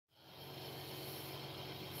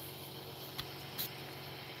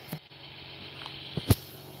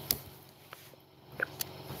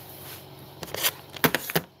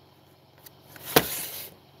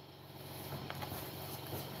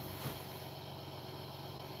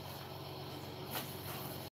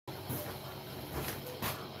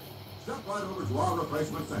right over to our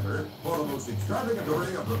refreshment center for the most extravagant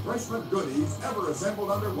array of refreshment goodies ever assembled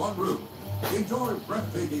under one roof. Enjoy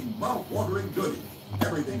breathtaking, mouth-watering goodies.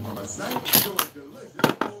 Everything from a snack to a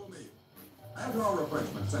delicious full meal. At our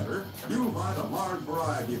refreshment center, you'll find a large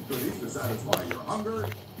variety of goodies to satisfy your hunger,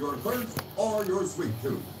 your thirst, or your sweet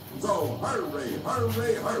tooth. So hurry,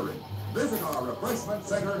 hurry, hurry. Visit our refreshment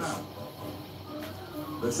center now.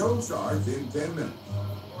 The show starts in 10 minutes.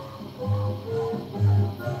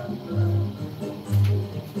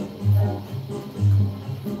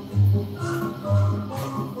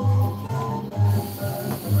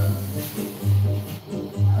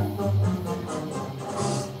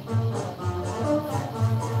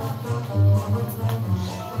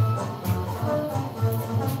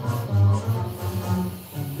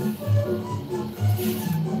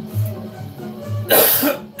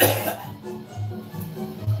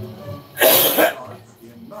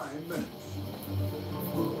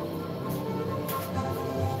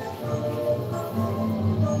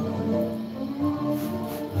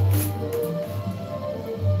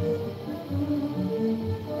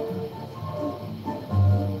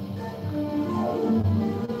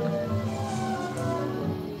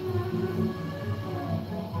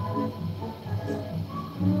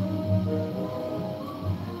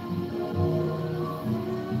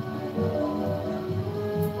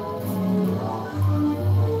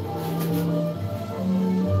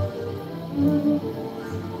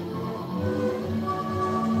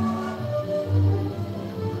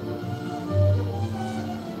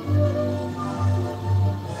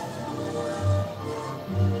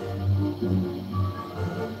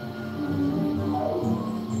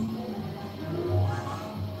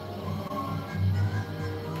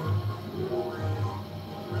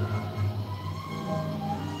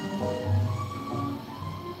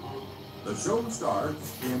 The show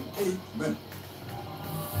starts in 8 minutes.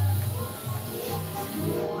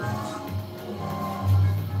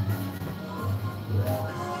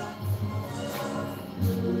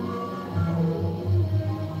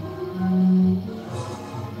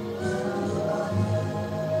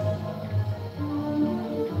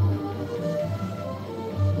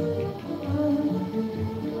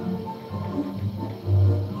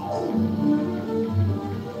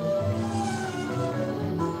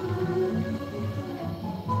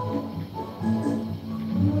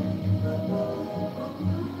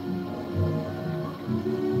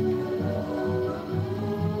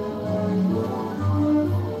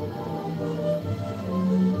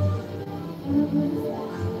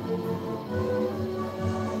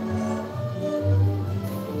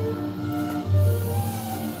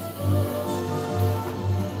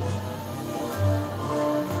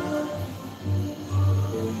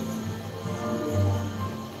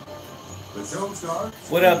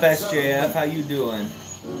 What up, SJF? How you doing?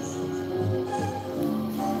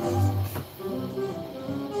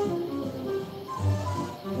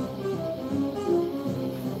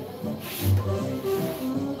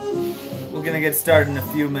 We're gonna get started in a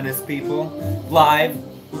few minutes, people. Live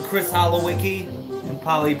with Chris Holowicki and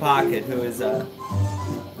Polly Pocket, who is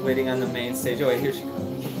waiting on the main stage. Oh wait, here she comes.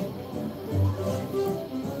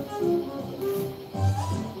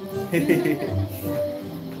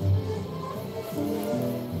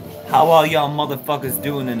 How all y'all motherfuckers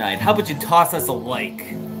doing tonight? How about you toss us a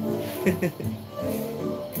like?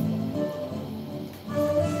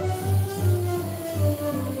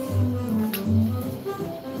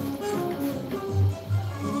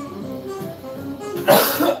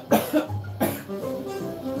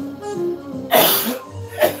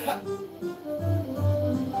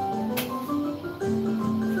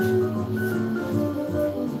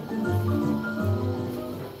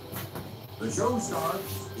 The show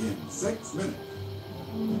starts in 6 minutes.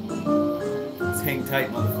 Let's hang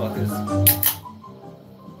tight, motherfuckers.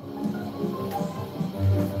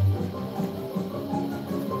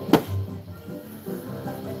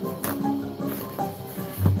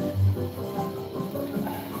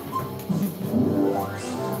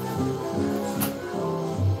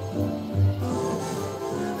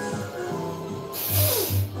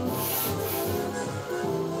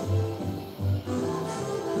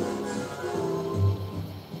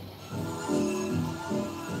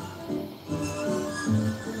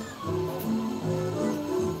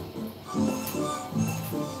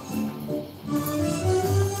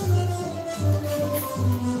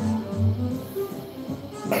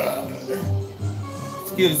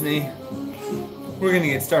 Excuse me. We're gonna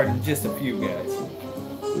get started in just a few, guys.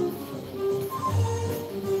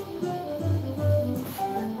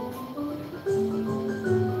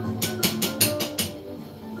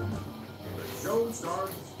 The show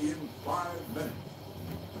starts in 5 minutes.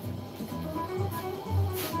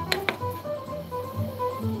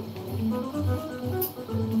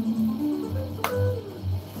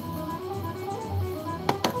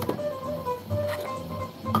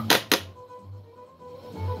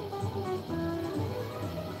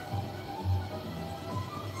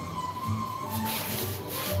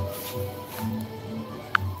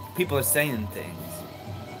 People are saying things.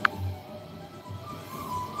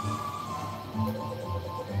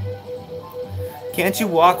 Can't you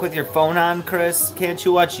walk with your phone on, Chris? Can't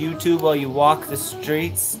you watch YouTube while you walk the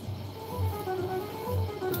streets?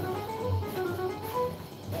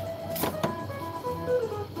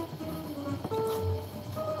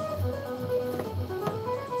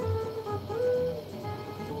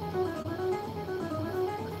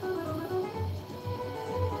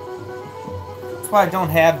 That's why I don't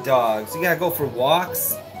have dogs. You gotta go for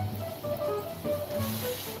walks.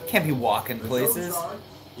 Can't be walking places.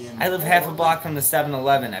 I live half a block from the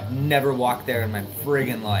 7-Eleven. I've never walked there in my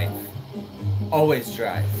friggin' life. Always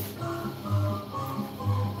drive.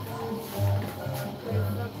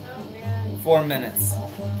 4 minutes.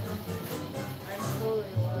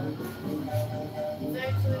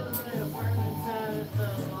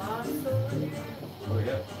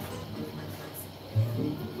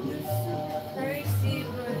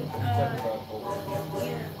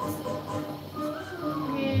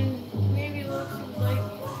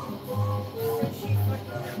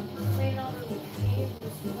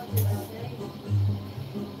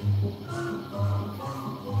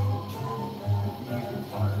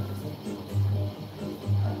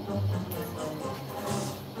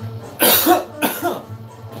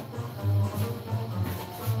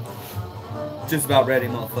 Just about ready,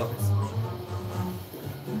 motherfuckers.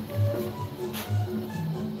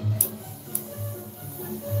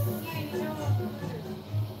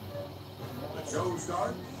 Show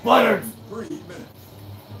start. Butters! 3 minutes.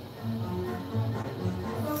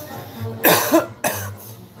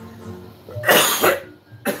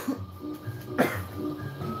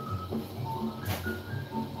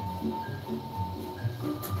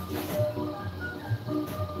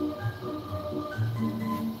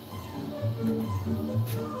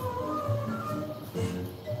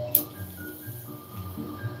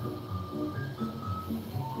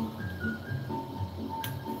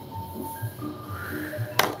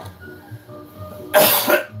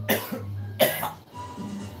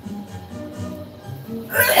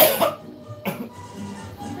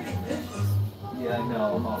 Yeah, I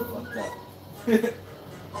know, I'm all fucked up.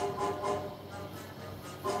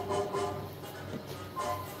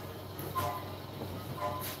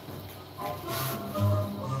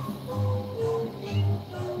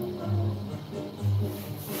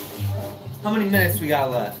 How many minutes we got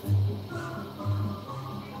left?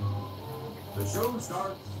 The show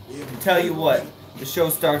starts in. Tell you what, the show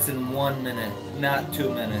starts in 1 minute, not 2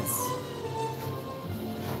 minutes.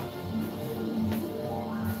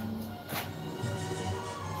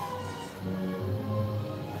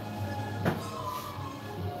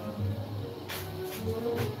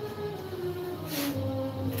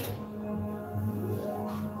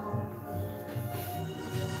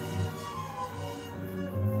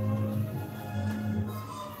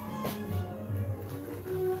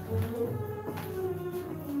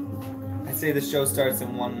 I say the show starts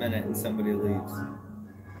in 1 minute and somebody leaves.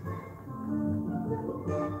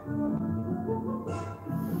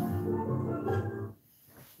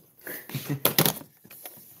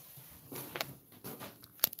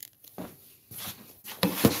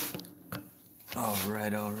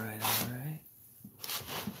 Alright.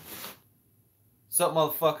 What's up,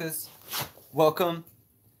 motherfuckers? Welcome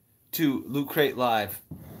to Loot Crate Live.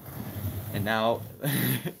 And now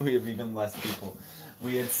we have even less people.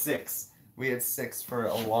 We had 6. We had 6 for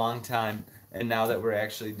a long time, and now that we're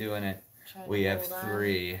actually doing it, we have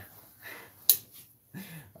 3.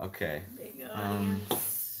 Okay.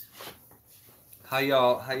 How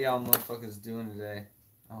y'all motherfuckers doing today?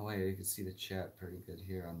 Oh wait, you can see the chat pretty good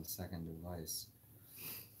here on the second device.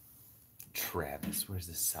 Travis, where's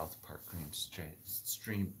the South Park Green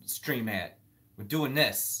stream at? We're doing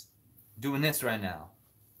this. Doing this right now.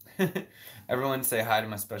 Everyone say hi to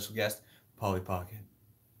my special guest, Polly Pocket.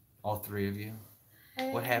 All 3 of you.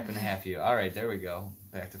 What happened to half of you? All right, there we go.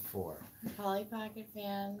 Back to 4. Polly Pocket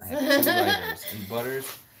fans. I have 2 writers. And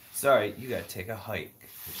Butters, sorry, you gotta take a hike.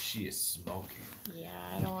 She is smoking. Yeah,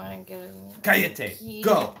 I don't want to go. Cayete,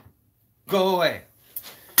 go! Go away!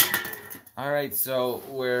 Alright, so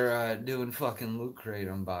we're doing fucking Loot Crate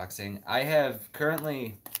unboxing. I have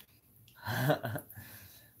currently...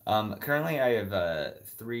 currently I have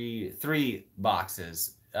 3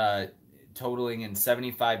 boxes. Totaling in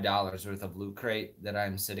 $75 worth of Loot Crate that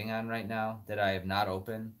I'm sitting on right now that I have not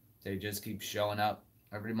opened. They just keep showing up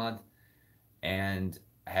every month, and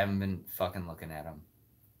I haven't been fucking looking at them.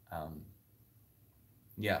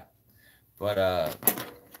 Yeah, but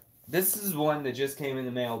this is one that just came in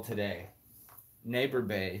the mail today. Neighbor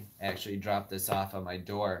Bay actually dropped this off on my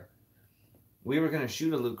door. We were gonna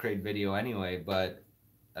shoot a Loot Crate video anyway, but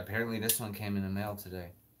apparently this one came in the mail today.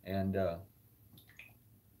 And oh,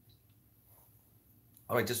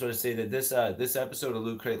 I just want to say that this episode of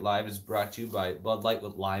Loot Crate Live is brought to you by Bud Light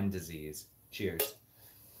with Lyme disease. Cheers.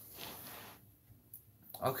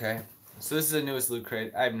 Okay, so this is the newest Loot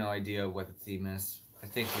Crate. I have no idea what the theme is. I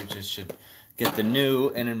think we just should get the new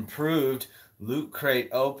and improved Loot Crate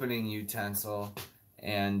opening utensil.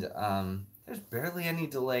 And there's barely any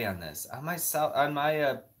delay on this. On my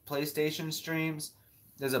PlayStation streams,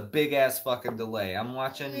 there's a big ass fucking delay. I'm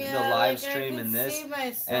watching the live stream in this,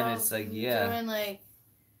 and it's like, yeah. Doing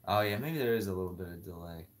Oh yeah, maybe there is a little bit of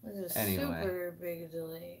delay. there's a Anyway. super big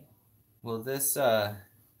delay. Well, this do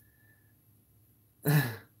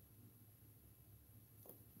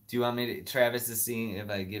you want me to, Travis is seeing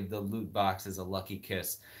if I give the loot boxes a lucky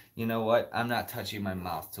kiss. You know what? I'm not touching my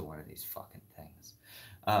mouth to one of these fucking things.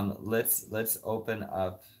 Let's open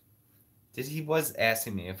up. He was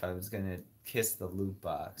asking me if I was gonna kiss the loot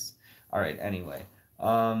box. All right. Anyway,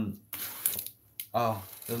 oh,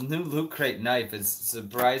 the new Loot Crate knife is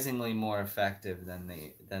surprisingly more effective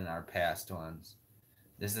than our past ones.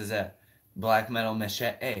 This is a black metal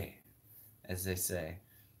machete, as they say.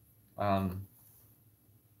 Yeah,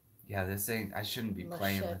 this ain't. I shouldn't be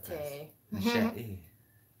playing with this. Machete.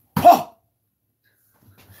 Oh!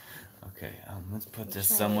 Okay, let's put this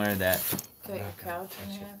somewhere that. Cut your couch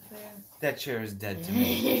in half there. That chair is dead to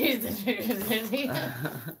me.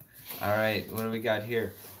 All right, what do we got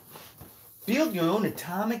here? Build your own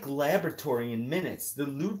atomic laboratory in minutes. The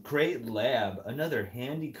Loot Crate Lab, another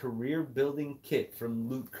handy career building kit from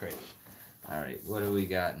Loot Crate. All right, what do we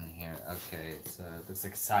got in here? Okay, so it looks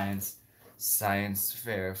like science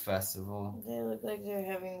fair festival. They look like they're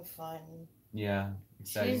having fun. Yeah,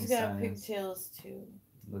 exciting. She's got science. pigtails too.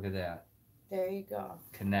 Look at that. There you go.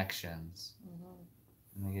 Connections.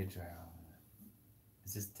 Mm-hmm. Let me get dry.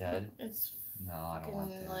 Is this dead? It's No, I don't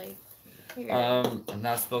want that. like here. I'm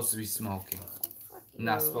not supposed to be smoking. Fuck I'm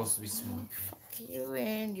not you. supposed to be smoking. Fuck you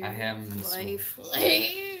and your I haven't been life.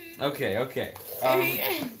 Okay.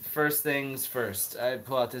 First things first. I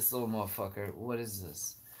pull out this little motherfucker. What is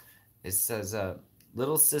this? It says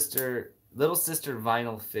little sister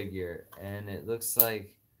vinyl figure, and it looks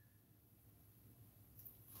like.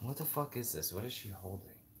 What the fuck is this? What is she holding?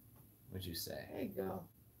 What'd you say? There you go.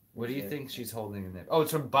 What do you think she's holding in there? Oh,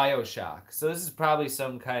 it's from BioShock. So this is probably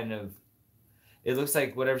some kind of. It looks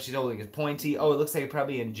like whatever she's holding is pointy. Oh, it looks like it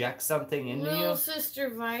probably injects something into you. Little sister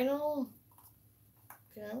vinyl.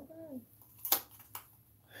 Can I open it?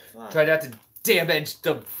 Fuck. Try not to damage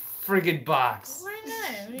the friggin' box. Why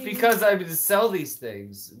not? Because I would sell these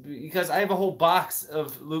things. Because I have a whole box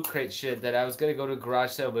of Loot Crate shit that I was gonna go to a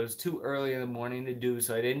garage sale, but it was too early in the morning to do,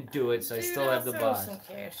 so I didn't do it. So I still have the box. Some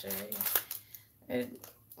cash at you.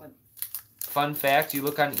 Fun fact: you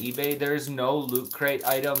look on eBay, there's no Loot Crate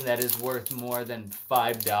item that is worth more than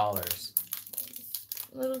 $5.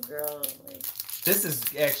 Little girl. This is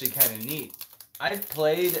actually kind of neat. I've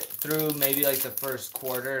played through maybe like the first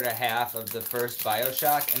quarter and a half of the first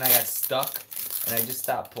BioShock, and I got stuck, and I just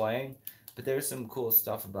stopped playing. But there's some cool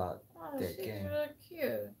stuff about that She's game. really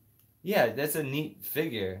cute. Yeah, that's a neat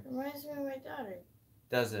figure. Reminds me of my daughter.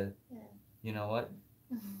 Does it? Yeah. You know what?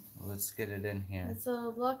 Let's get it in here. It's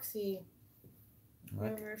a Luxie.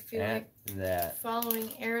 Look Ever feel at like that.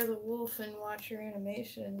 following Air the Wolf and watch her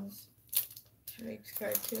animations? She makes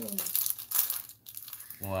cartoons.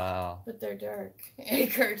 Wow. But they're dark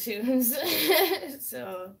cartoons.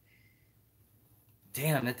 So.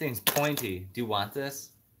 Damn, that thing's pointy. Do you want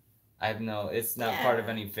this? I have no. It's not part of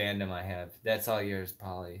any fandom I have. That's all yours,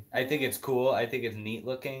 Polly. I think it's cool. I think it's neat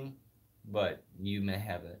looking, but you may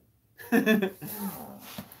have it.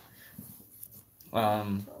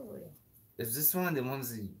 Totally. Is this one of the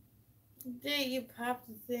ones that You pop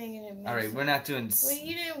the thing and it makes. All right, we're not doing. Well,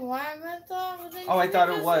 you didn't want it though. Well, then Oh, I you thought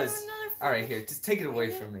it just was. have another All right, here, just take it away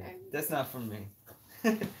from me. That's not from me.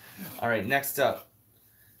 All right, next up,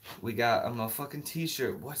 we got a motherfucking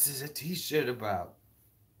T-shirt. What's this a T-shirt about?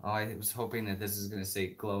 Oh, I was hoping that this is gonna say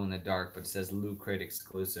glow in the dark, but it says Loot Crate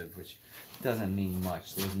exclusive, which doesn't mean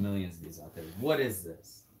much. There's millions of these out there. What is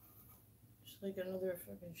this? Just like another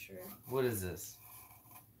fucking shirt. What is this?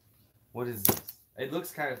 What is this? It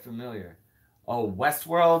looks kind of familiar. Oh,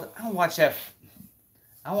 Westworld. I don't watch that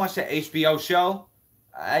HBO show.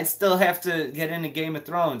 I still have to get into Game of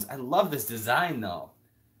Thrones. I love this design though.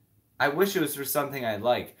 I wish it was for something I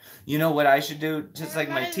like. You know what I should do? Just like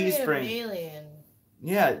my Teespring. Alien.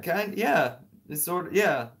 Yeah, yeah. It's sort of,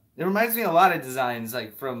 yeah. It reminds me of a lot of designs,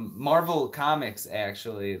 like from Marvel Comics,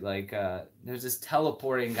 actually. Like, there's this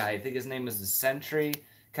teleporting guy. I think his name is the Sentry.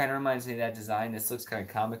 Kind of reminds me of that design. This looks kind of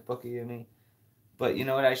comic booky to me. But you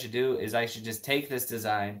know what I should do is I should just take this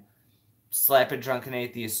design, slap a Drunken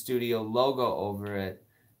Atheist Studio logo over it,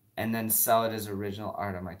 and then sell it as original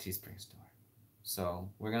art on my Teespring store. So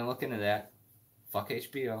we're gonna look into that. Fuck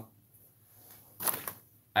HBO.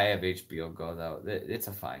 I have HBO Go though. It's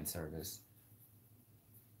a fine service.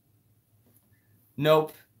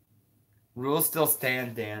 Nope. Rules still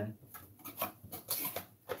stand, Dan.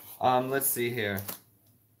 Let's see here.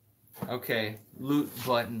 Okay, loot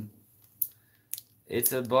button.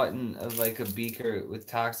 It's a button of like a beaker with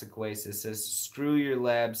toxic waste. It says, screw your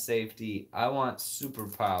lab safety. I want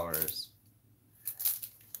superpowers.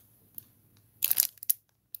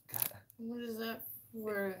 God. What is that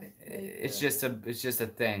for? It's just a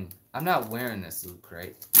thing. I'm not wearing this Loot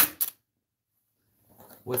Crate.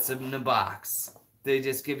 What's in the box? They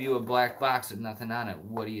just give you a black box with nothing on it.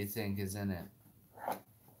 What do you think is in it?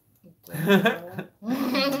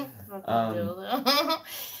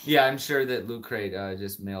 Yeah, I'm sure that Loot Crate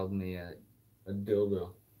just mailed me a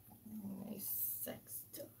dildo. My sex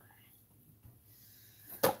toy.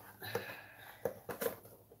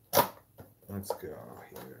 Let's go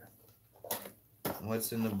here.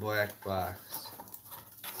 What's in the black box?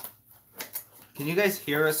 Can you guys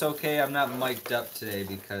hear us okay? I'm not mic'd up today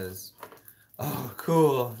because... Oh,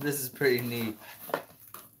 cool. This is pretty neat.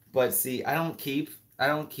 But see, I don't keep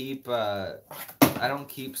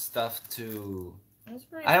stuff to...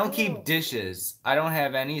 I don't keep dishes. I don't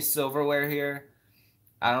have any silverware here.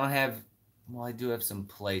 I don't have... Well, I do have some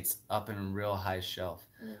plates up in a real high shelf.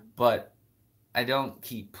 But I don't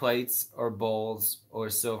keep plates or bowls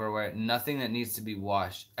or silverware. Nothing that needs to be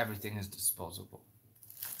washed. Everything is disposable.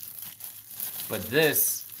 But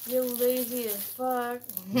this... You're lazy as fuck.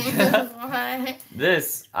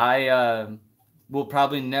 This, I will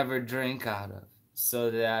probably never drink out of.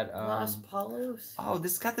 So that... Los Polos? Oh,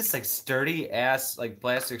 this got this, like, sturdy-ass, like,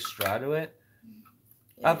 plastic straw to it.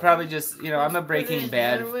 Yeah. I'll probably just, you know, I'm a Breaking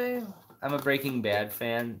Bad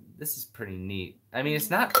fan. This is pretty neat. I mean,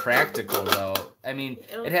 it's not practical, though. I mean,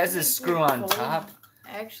 it has this screw on top.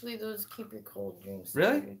 Actually, those keep your cold drinks.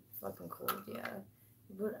 Really? Fucking cold, yeah.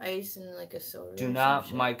 You put ice in, like, a soda. Do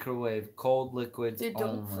not microwave cold liquids only.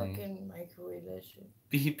 Don't fucking microwave that shit.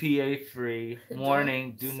 BPA free.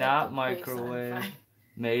 Warning, do not microwave.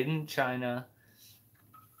 Made in China.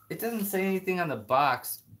 It doesn't say anything on the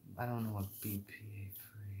box. I don't know what BPA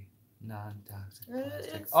free, non-toxic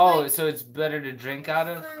plastic. Oh, so it's better to drink out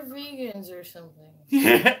of? For vegans or something.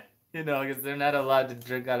 Yeah. You know, because they're not allowed to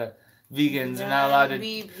drink out of... Vegans are not allowed to...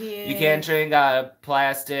 BPA. You can't drink out of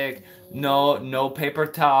plastic. No paper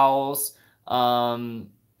towels. And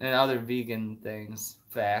other vegan things.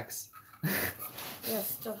 Facts. Yeah,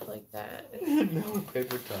 stuff like that. No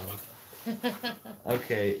paper towels.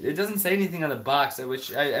 Okay, it doesn't say anything on the box,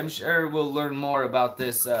 which I'm sure we'll learn more about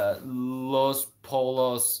this Los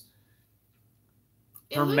Polos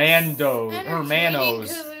Hermanos.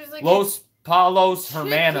 Like Los Palos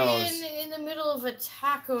Hermanos. In the middle of a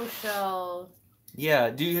taco shell.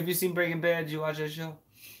 Yeah, have you seen Breaking Bad? Did you watch that show?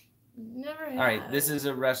 Never have. Alright, this is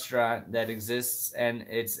a restaurant that exists, and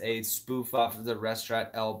it's a spoof off of the restaurant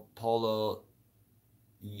El Polo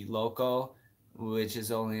Loco, which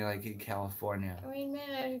is only like in California. I mean,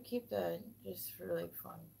 man, I would keep that just for like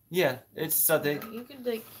fun. Yeah, it's something. You could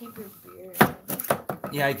like keep your beer.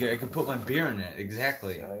 Yeah, I could put my beer in it,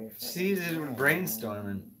 exactly. See, this is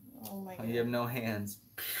brainstorming. Oh my god. You have no hands.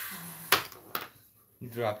 You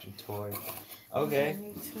dropped your toy.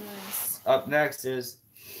 Okay. Up next is...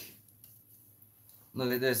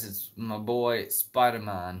 Look at this. It's my boy,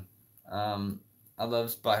 Spider-Man. I love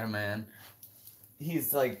Spider-Man.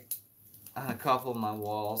 He's like on a couple of my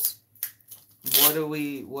walls. What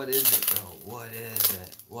is it though? What is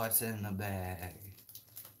it? What's in the bag?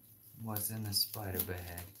 What's in the spider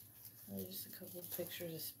bag? Just a couple of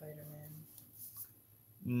pictures of Spider-Man.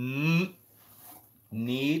 Neat.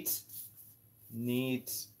 Venom.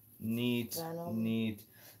 Neat.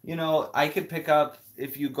 You know, I could pick up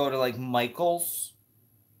if you go to like Michael's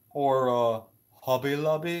or Hobby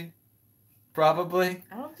Lobby. Probably.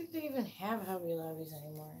 I don't think they even have Hobby Lobbies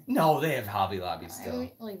anymore. No, they have Hobby Lobbies still. I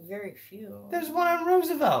mean, like very few. There's one on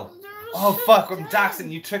Roosevelt. Oh fuck! I'm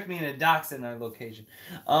doxing. You tricked me into doxing our location.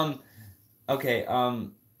 Okay. All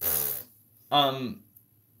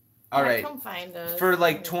right. Come find us. For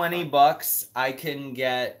like $20, I can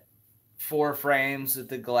get 4 frames with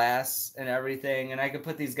the glass and everything, and I could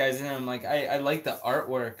put these guys in. I'm like, I like the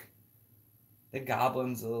artwork. The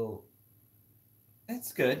goblin's a little.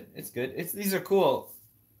 It's good. It's good. These are cool.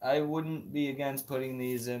 I wouldn't be against putting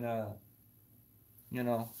these in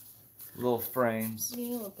little frames.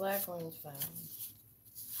 You know, the black one's Venom.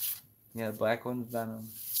 Yeah, the black one's Venom.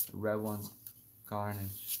 The red one's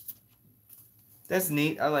Carnage. That's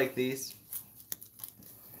neat. I like these.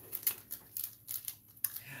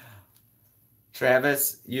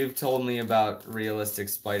 Travis, you've told me about realistic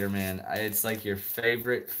Spider-Man. It's like your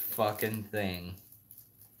favorite fucking thing.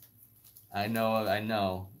 I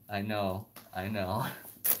know.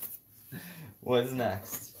 What's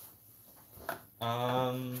next?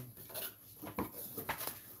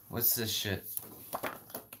 What's this shit?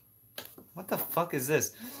 What the fuck is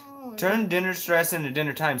this? Turn dinner stress into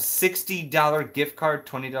dinner time. $60 gift card,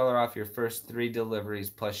 $20 off your first 3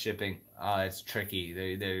 deliveries plus shipping. It's tricky.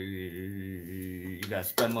 You gotta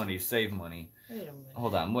spend money, save money. Wait a minute.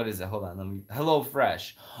 Hold on, what is it? Hold on, let me. Hello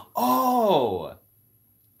Fresh. Oh,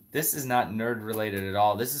 this is not nerd related at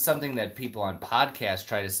all. This is something that people on podcasts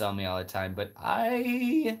try to sell me all the time, but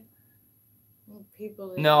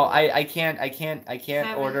People I can't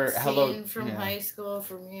order hello from high school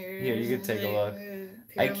from years. Here, you can take a look.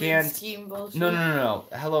 I Pyramid can't. scheme bullshit. No.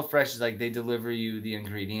 HelloFresh is like they deliver you the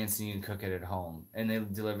ingredients and you can cook it at home, and they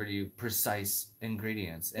deliver you precise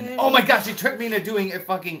ingredients. And oh my gosh, they tricked me into doing a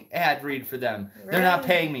fucking ad read for them. Really? They're not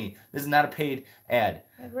paying me. This is not a paid ad.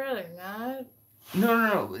 I'd rather not.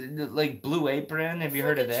 No. Like Blue Apron. Have you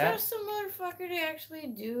heard of that? Trust the motherfucker to actually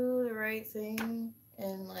do the right thing.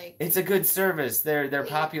 And like, it's a good service. They're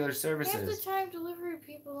popular services. Half the time, delivery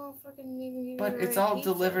people don't fucking even give But you it's right all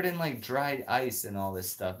pizza. delivered in like dried ice and all this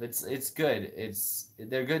stuff. It's good.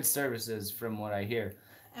 They're good services from what I hear.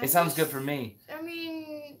 It sounds good for me. I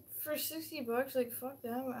mean, for $60, like fuck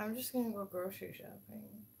them. I'm just gonna go grocery shopping.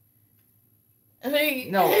 Like,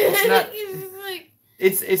 no, it's not. It's like.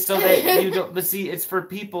 It's so that you don't. But see, it's for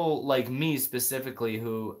people like me specifically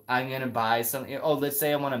who I'm gonna buy something. Oh, let's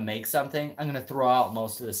say I want to make something. I'm gonna throw out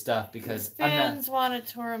most of the stuff because fans want to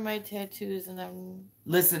tour my tattoos, and I'm.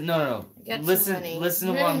 Listen, no. Listen to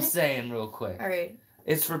what I'm saying real quick. All right.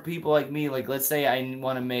 It's for people like me. Like, let's say I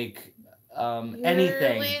want to make You're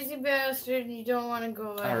anything. You're a lazy bastard. And you don't want to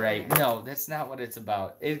go. All right, no, that's not what it's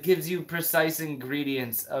about. It gives you precise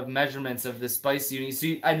ingredients of measurements of the spice you need. So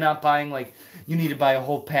I'm not buying like you need to buy a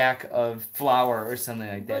whole pack of flour or something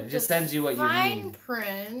like that. It just sends you what you need. Fine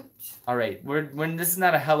print. All right, this is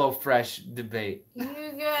not a HelloFresh debate.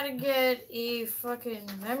 You gotta get a fucking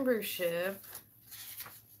membership.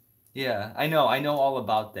 Yeah, I know all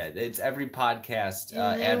about that. It's every podcast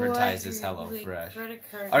advertises HelloFresh.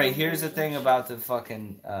 All right, here's the thing about the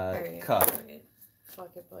fucking cup.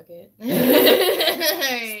 Fuck it, bucket.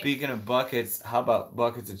 Speaking of buckets, how about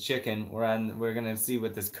buckets of chicken? We're gonna see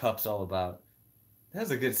what this cup's all about.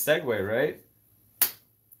 That's a good segue, right?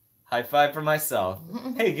 High five for myself.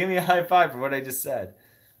 Hey, give me a high five for what I just said.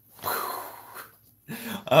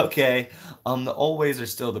 Okay, the old ways are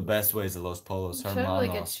still the best ways of Los Polos Hermanos.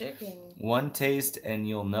 Like a chicken. One taste and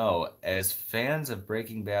you'll know. As fans of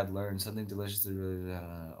Breaking Bad learn, something deliciously really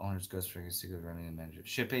owner's ghost drinking secret running and manager.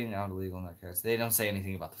 Shipping out illegal narcotics. They don't say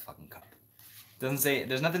anything about the fucking cup. Doesn't say.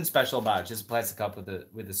 There's nothing special about it. Just a plastic cup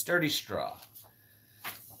with a sturdy straw.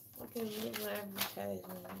 Okay, little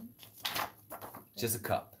advertisement. Just a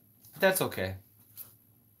cup. That's okay.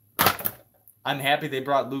 I'm happy they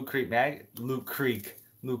brought Loot Crate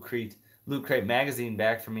magazine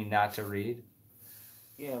back for me not to read.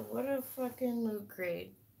 Yeah, what a fucking Loot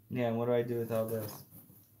Crate. Yeah, and what do I do with all this?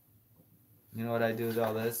 You know what I do with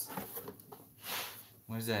all this?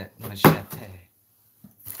 Where's that machete?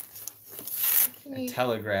 I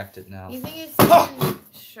telegraphed it now. You think it's even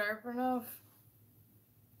sharp enough?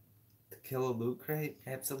 To kill a Loot Crate?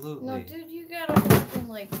 Absolutely. No, dude, you gotta fucking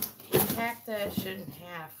like hack that shit in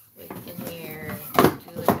half. Like in the air,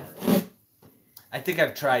 do like a... I think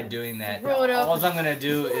I've tried doing that. Throw it up. All I'm gonna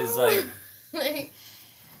do is like.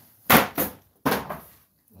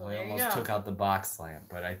 We almost took out the box lamp,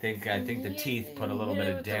 but I think the teeth put a little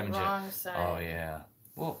bit of damage in. Oh yeah.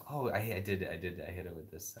 Well, I did. I hit it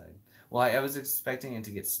with this side. Well, I was expecting it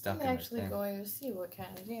to get stuck in the thing. I'm actually going to see what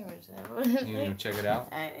kind of damage that was. You gonna check it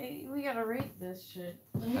out? We gotta rate this shit.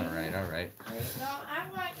 All right. No, I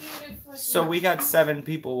want you to fucking... So we got 7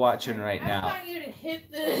 people watching right now. I want you to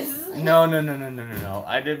hit this. No.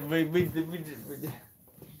 I did. We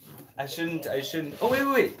I shouldn't.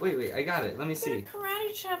 Oh wait. I got it. Let me see.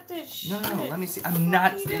 Karate chop that shit. No. Let me see. I'm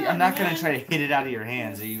not gonna try to hit it out of your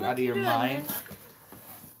hands. Are you out of your mind?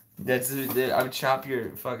 I would chop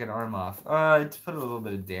your fucking arm off. To put a little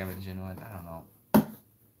bit of damage into it. I don't know.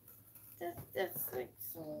 That's like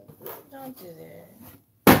so. Don't do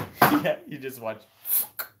that. Yeah, you just watch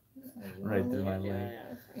right through my leg.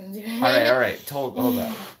 All right. Hold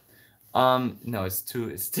up. No, it's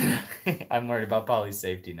too. I'm worried about Polly's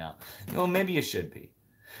safety now. Well, maybe you should be.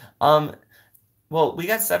 Well, we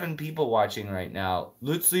got 7 people watching right now.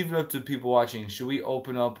 Let's leave it up to people watching. Should we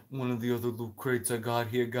open up one of the other loot crates I got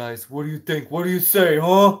here, guys? What do you think? What do you say,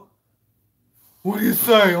 huh? What do you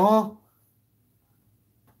say, huh?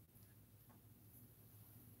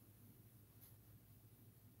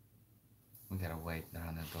 We gotta wait. They're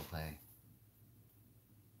on a delay.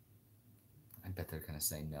 I bet they're gonna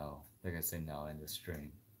say no. They're gonna say no in the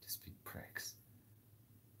stream. Just be pricks.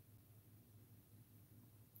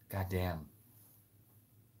 Goddamn.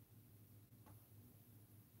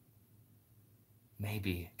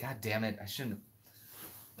 Maybe. God damn it. I shouldn't.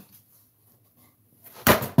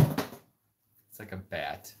 It's like a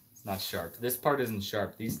bat. It's not sharp. This part isn't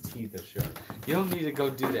sharp. These teeth are sharp. You don't need to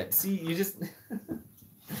go do that. See, you just...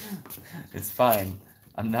 It's fine.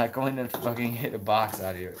 I'm not going to fucking hit a box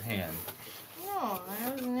out of your hand. No, I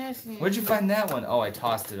wasn't asking you. Where'd you find that one? Oh, I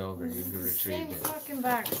tossed it over. You It's the retrieved same it. fucking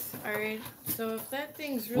box. Alright, so if that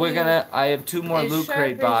thing's really... We're gonna... I have 2 more as Loot sharp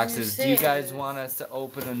Crate as you boxes. Do say you it guys is. want us to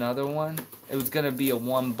open another one? It was gonna be a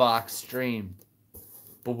 1-box stream.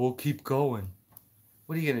 But we'll keep going.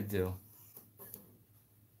 What are you gonna do?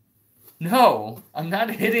 No! I'm not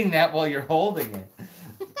hitting that while you're holding it.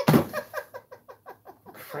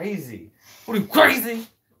 Crazy. What are you, crazy?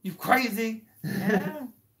 You crazy? Yeah.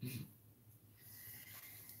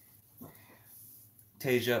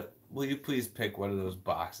 Tasia, will you please pick one of those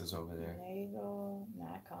boxes over there? There you go.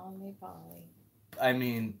 Not calling me Polly. I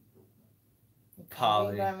mean,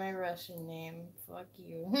 Call me Polly. by my Russian name. Fuck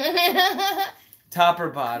you. Top or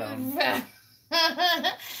bottom?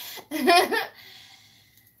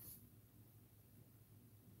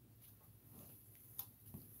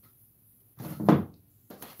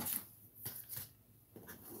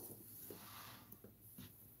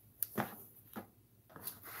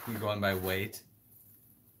 You going by weight?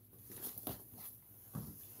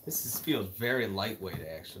 Feels very lightweight,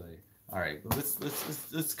 actually. All right,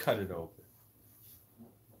 let's cut it open.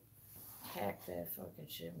 Hack that fucking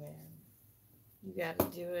shit, man. You gotta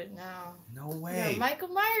do it now. No Yeah, way. Michael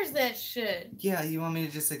Myers that shit. Yeah, you want me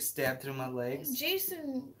to just like stab through my legs?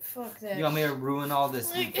 Jason, fuck that. You want me to ruin all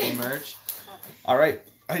this Like- merch? All right,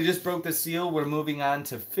 I just broke the seal. We're moving on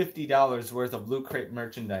to $50 worth of Loot Crate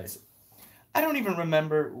merchandise. I don't even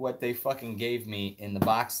remember what they fucking gave me in the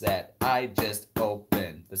box that I just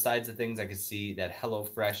opened. Besides the things I could see, that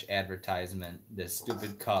HelloFresh advertisement, this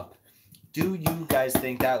stupid cup. Do you guys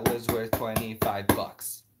think that was worth $25? Probably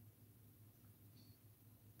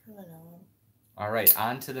not. All right,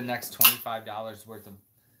 on to the next $25 worth of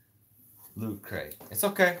Loot Crate. It's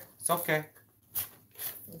okay. It's okay.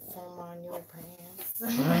 You form on your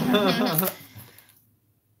pants.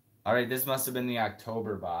 All right, this must have been the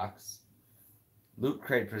October box. Loot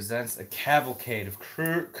Crate presents a cavalcade of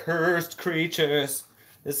cursed creatures.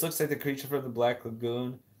 This looks like the creature from the Black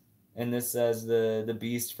Lagoon. And this says the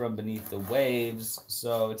beast from beneath the waves.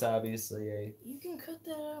 So it's obviously a... You can cut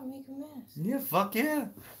that out and make a mask. Yeah, fuck yeah.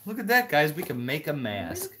 Look at that, guys. We can make a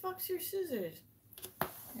mask. Where the fuck's your scissors?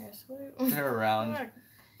 Yes, what? They're around. Fuck.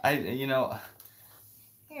 Here.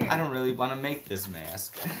 I don't really want to make this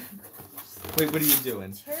mask. Wait, what are you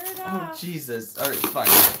doing? Tear it Oh, off. Jesus. All right, fine.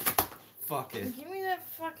 Fuck it. Give me that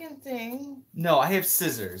fucking thing. No, I have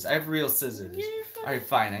scissors. I have real scissors. Get your fucking... All right,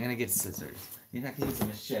 fine. I'm going to get scissors. You're not going to use a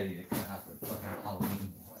machete to cut out the fucking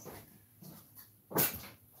Halloween mask.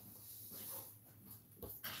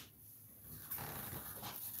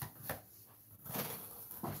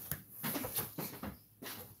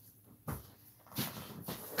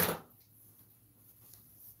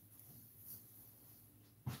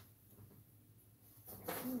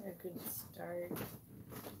 A good start.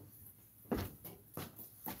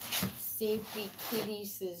 Safety kitty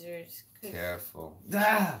scissors. Careful.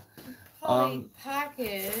 Ah! Polly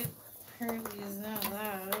Pocket apparently is not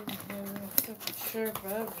allowed. It's such a sharp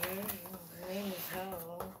object. Lame as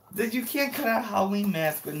hell. You can't cut out a Halloween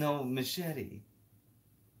mask with no machete.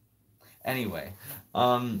 Anyway,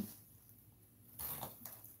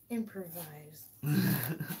 Improvise.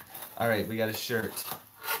 all right, we got a shirt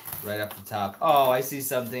right up the top. Oh, I see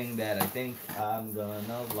something that I think I'm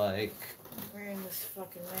gonna like. I'm wearing this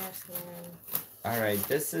fucking mask, man. All right,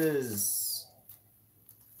 this is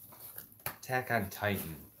Attack on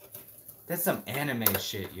Titan. That's some anime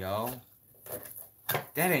shit, yo.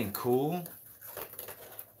 That ain't cool.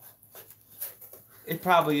 It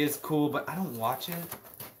probably is cool, but I don't watch it.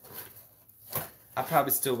 I'll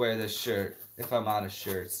probably still wear this shirt if I'm out of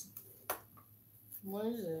shirts. What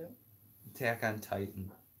is it? Attack on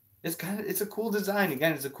Titan. It's a cool design.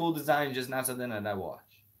 Again, it's a cool design, just not something that I watch.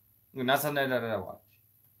 Not something that I watch.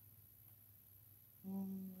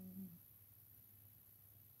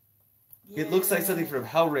 It looks like something from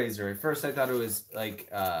Hellraiser. At first, I thought it was like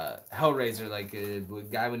Hellraiser, like a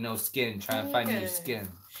guy with no skin trying to find new skin.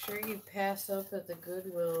 Sure, you pass up at the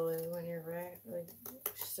Goodwill when you're like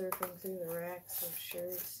surfing through the racks of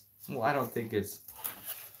shirts. Well, I don't think there's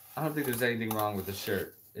anything wrong with the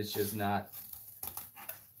shirt. It's just not.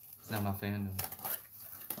 It's not my fandom.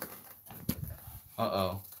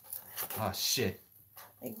 Oh shit.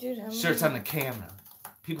 Like, dude, how Shirt's on the camera.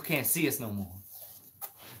 People can't see us no more.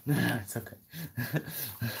 It's okay.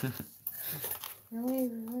 How many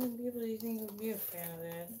people do you think would be a fan of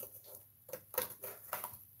that?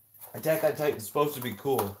 Attack on Titan is supposed to be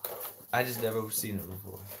cool. I just never seen it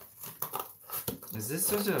before. Is this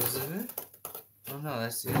such a... Is it? Oh no,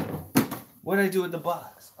 that's it. What did I do with the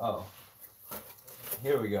box? Oh.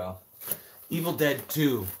 Here we go. Evil Dead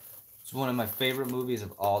 2. It's one of my favorite movies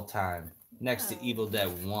of all time. Next to Evil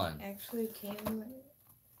Dead 1. Actually came in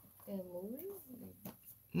a movie?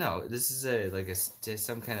 No, this is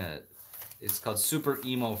some kind of... It's called Super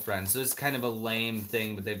Emo Friends. So it's kind of a lame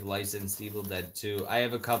thing, but they've licensed Evil Dead 2. I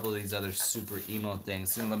have a couple of these other super emo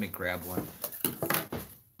things. So let me grab one.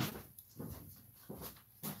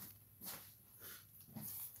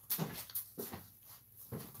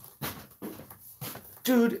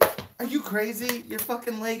 Dude, are you crazy? Your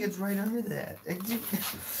fucking leg is right under that.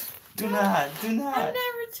 Do not. I'm not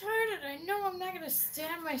retarded. I know I'm not gonna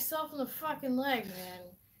stab myself in the fucking leg, man.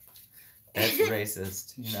 That's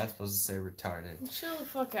racist. You're not supposed to say retarded. Chill the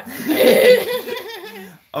fuck out.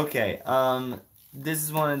 Okay, this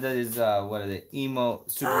is one of those, what are they, super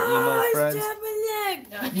emo friends? I stabbed my leg.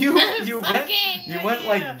 No, You went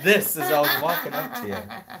like this as I was walking up to you.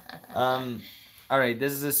 Alright,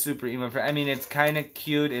 this is a super emo friend. I mean, it's kind of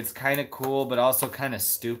cute, it's kind of cool, but also kind of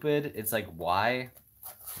stupid. It's like, why?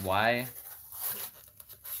 Why?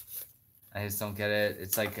 I just don't get it.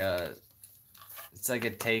 It's like a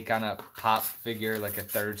take on a pop figure, like a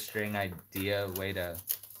third string idea, way to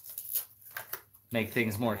make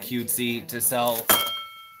things more cutesy to sell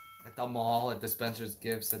at the mall, at the Spencer's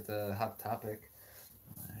Gifts, at the Hot Topic.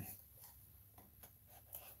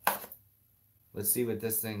 Let's see what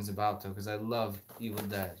this thing's about, though, because I love Evil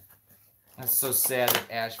Dead. That's so sad that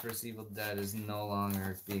Ash vs. Evil Dead is no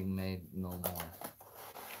longer being made no more.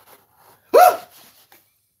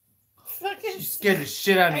 Fucking You scared the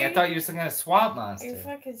shit out of me. I thought you were some kind of swamp monster. Are you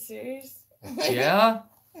fucking serious? Yeah?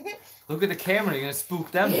 Look at the camera. You're going to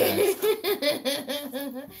spook them guys.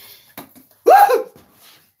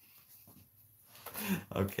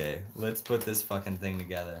 Okay, let's put this fucking thing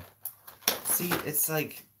together. See, it's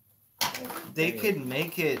like... They could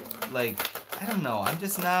make it, like... I don't know. I'm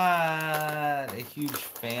just not a huge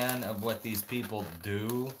fan of what these people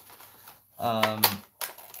do.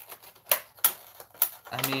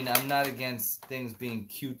 I mean, I'm not against things being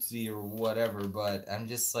cutesy or whatever, but I'm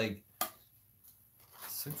just like,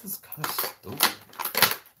 this is kind of stupid.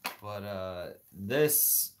 But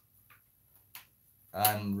this,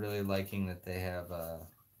 I'm really liking that they have.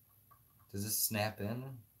 Does this snap in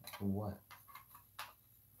or what?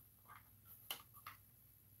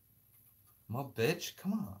 Well, bitch,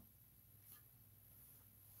 come on.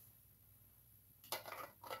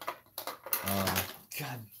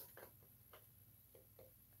 God.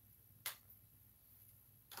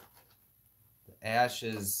 Ash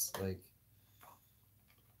is like,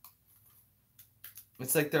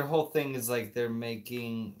 it's like their whole thing is like they're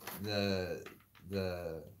making the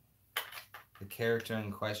character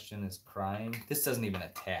in question is crying. This doesn't even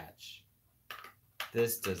attach.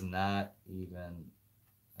 This does not even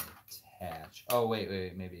attach. Oh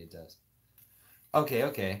wait, maybe it does.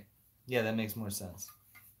 Okay. Yeah, that makes more sense.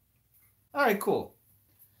 All right, cool.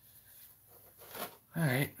 All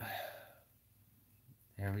right.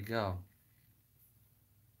 There we go.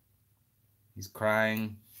 He's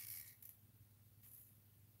crying.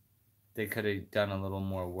 They could have done a little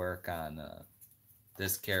more work on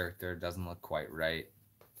this character. It doesn't look quite right.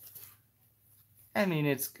 I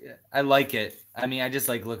mean, I like it. I mean, I just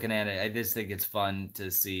like looking at it. I just think it's fun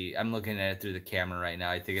to see. I'm looking at it through the camera right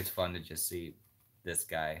now. I think it's fun to just see this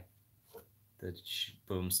guy. The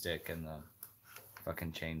boomstick and the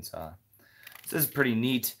fucking chainsaw. This is pretty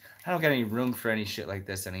neat. I don't got any room for any shit like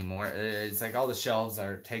this anymore. It's like all the shelves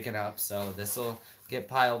are taken up, so this will get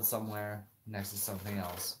piled somewhere next to something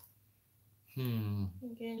else. You're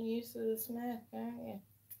getting used to this map, aren't you?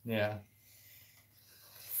 Yeah.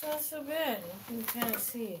 It's not so bad. You can kind of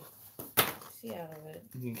see out of it.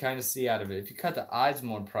 You can kind of see out of it. If you cut the eyes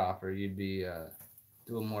more proper, you'd be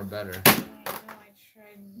doing more better. I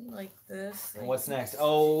tried like this. Like What's next?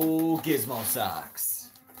 Oh, Gizmo socks.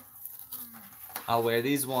 I'll wear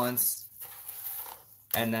these once,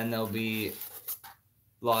 and then they'll be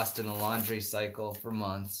lost in a laundry cycle for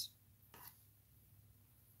months.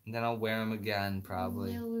 And then I'll wear them again,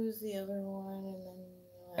 probably. You'll lose the other one,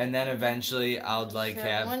 and then eventually I'll like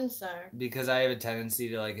have one sock. because I have a tendency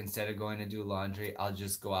to like instead of going to do laundry, I'll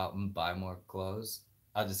just go out and buy more clothes.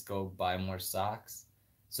 I'll just go buy more socks.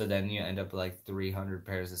 So then you end up with like 300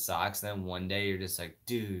 pairs of socks. And then one day you're just like,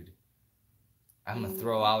 dude, I'm gonna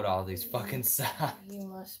throw out all these fucking socks. You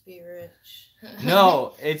must be rich.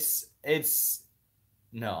 No, it's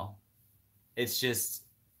just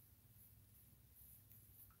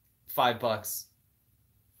 $5.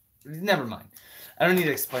 Never mind. I don't need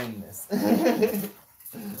to explain this.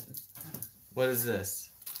 What is this?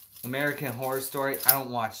 American Horror Story? I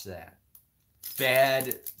don't watch that.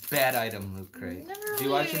 Bad item, Loot Crate. Do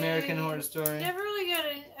you watch American Horror Story? Never really got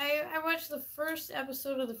it. I watched the first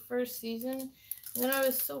episode of the first season, and then I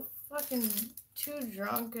was so fucking too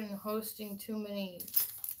drunk and hosting too many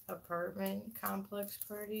apartment complex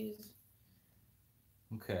parties.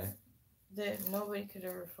 Okay. That nobody could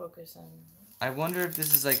ever focus on. I wonder if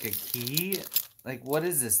this is like a key. Like, what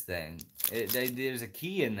is this thing? There's a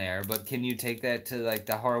key in there, but can you take that to like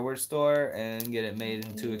the hardware store and get it made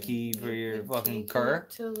into a key for your fucking car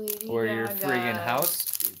or your friggin'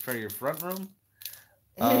 house for your front room?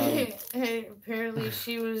 Apparently,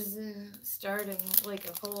 she was starting like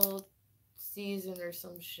a whole season or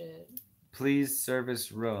some shit. Please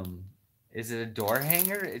service room. Is it a door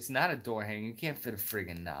hanger? It's not a door hanger. You can't fit a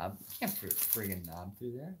friggin' knob. You can't fit a friggin' knob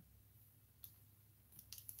through there.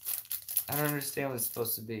 I don't understand what it's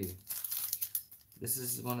supposed to be. This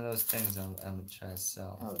is one of those things I'm gonna try to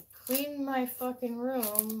sell. I'll clean my fucking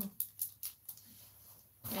room.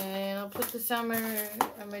 And I'll put this on my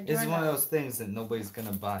door. It's one of those things that nobody's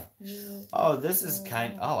gonna buy. Oh, this is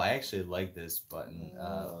oh, I actually like this button.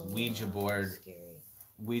 Ouija board.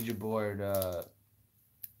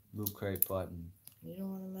 Loot Crate button. You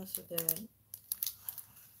don't want to mess with that.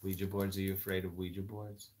 Ouija boards? Are you afraid of Ouija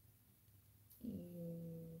boards?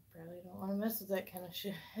 You probably don't want to mess with that kind of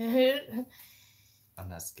shit. I'm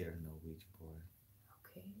not scared of no Ouija board.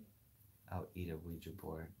 Okay. I'll eat a Ouija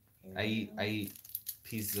board. I eat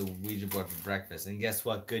pieces of Ouija board for breakfast. And guess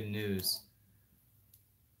what? Good news.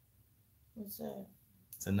 What's that?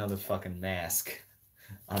 It's another fucking mask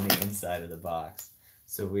on the inside of the box.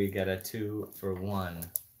 So we got a 2-for-1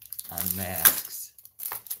 on masks.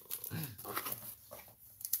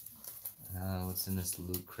 What's in this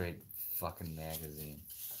Loot Crate fucking magazine?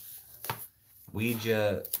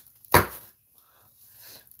 Ouija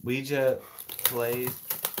play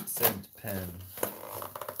scent pen.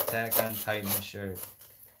 Tack on Titan shirt.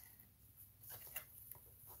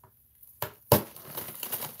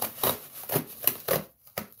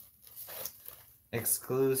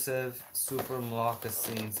 Exclusive super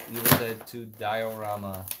moccasins, Evil Dead 2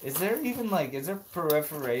 diorama. Is there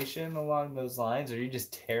perforation along those lines, or are you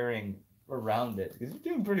just tearing around it? Because you're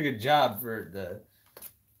doing a pretty good job for the...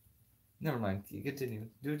 Never mind, you continue.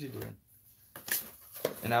 Do what you're doing.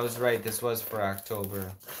 And I was right, this was for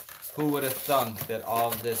October. Who would have thunk that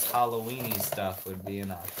all of this Halloween-y stuff would be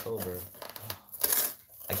in October?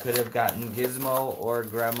 I could have gotten Gizmo or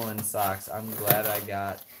Gremlin socks. I'm glad I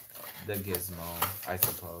got the Gizmo, I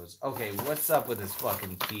suppose. Okay, what's up with this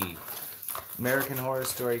fucking key? American Horror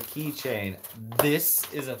Story keychain. This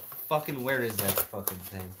is a fucking... Where is that fucking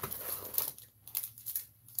thing?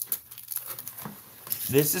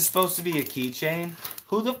 This is supposed to be a keychain?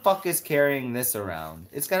 Who the fuck is carrying this around?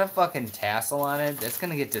 It's got a fucking tassel on it. That's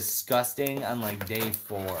gonna get disgusting on like day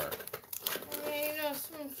 4.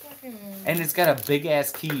 And it's got a big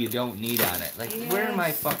ass key you don't need on it. Like, where are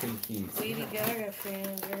my fucking keys? Lady Gaga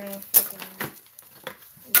fans are gonna fucking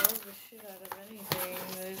love the shit out of anything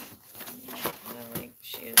that like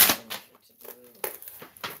she has so much shit to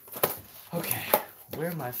do. Okay, where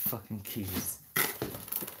are my fucking keys?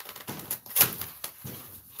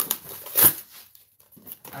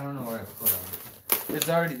 I don't know where I put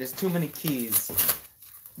them. There's too many keys.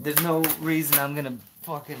 There's no reason I'm gonna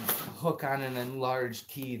fucking hook on an enlarged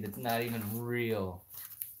key that's not even real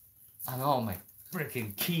on all my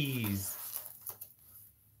freaking keys.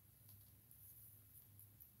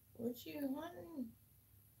 What you want?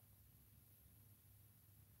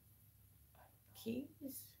 Keys?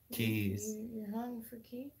 Keys. You're hunting for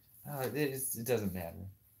keys? Oh, it doesn't matter.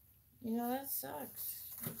 You know, that sucks.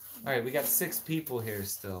 Alright, we got 6 people here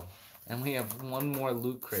still. And we have one more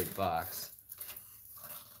Loot Crate box.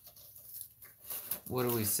 What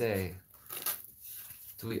do we say?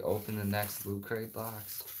 Do we open the next Loot Crate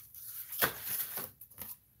box?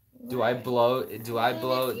 Do I blow?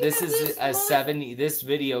 This is a 70. This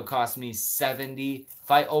video cost me 70.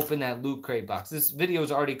 If I open that Loot Crate box, this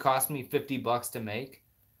video's already cost me $50 to make.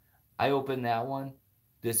 I opened that one.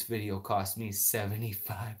 This video cost me $75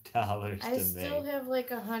 to I make. still have like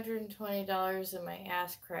 $120 in my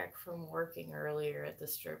ass crack from working earlier at the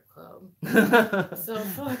strip club. So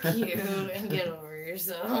fuck you and get over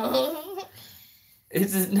yourself.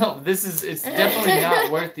 It's definitely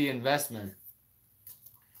not worth the investment.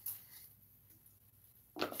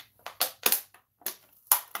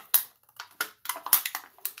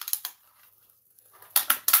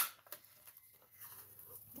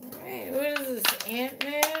 Alright, what is this?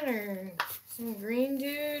 Ant-Man or some green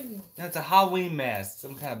dude? That's a Halloween mask,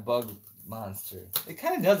 some kind of bug monster. It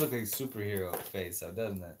kind of does look like a superhero face, though,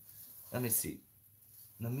 doesn't it? Let me see.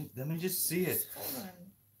 Let me just see it. Hold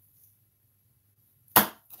on.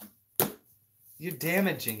 You're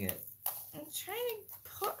damaging it. I'm trying to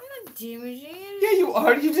put. I'm not damaging it. Yeah, you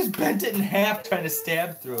are. You just bent it in half trying to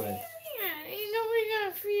stab through it. Yeah, ain't nobody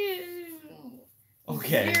gonna feel.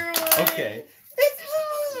 Okay. Zero Okay.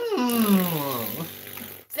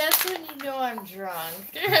 That's when you know I'm drunk.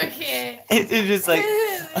 Okay. It's just like,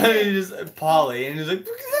 just Polly, and he's like.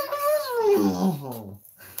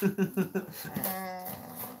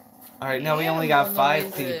 All right, now we only got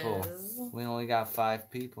 5 people. We only got 5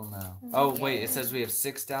 people now. Oh wait, it says we have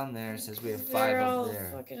 6 down there. It says we have 5 up there.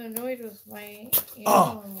 They're all fucking annoyed with my.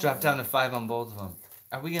 Oh, drop down to 5 on both of them.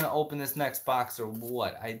 Are we gonna open this next box or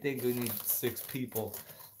what? I think we need 6 people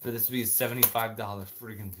for this to be a $75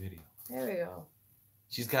 friggin' video. There we go.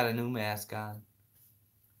 She's got a new mask on.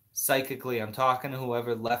 Psychically, I'm talking to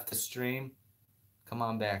whoever left the stream. Come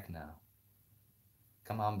on back now.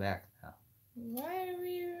 Come on back now. Why are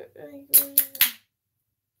we like?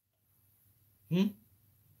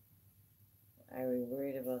 Why are we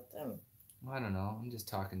worried about them? I don't know. I'm just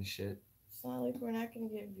talking shit. It's not like we're not gonna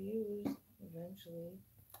get views eventually.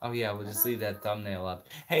 Oh yeah, we'll just leave that thumbnail up.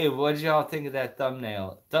 Hey, what did y'all think of that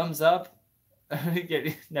thumbnail? Thumbs up?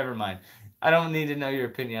 Never mind. I don't need to know your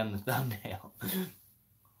opinion on the thumbnail.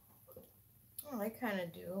 Oh, I kind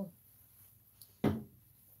of do.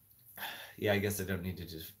 Yeah, I guess I don't need to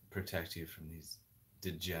just protect you from these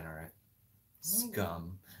degenerate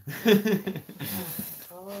scum.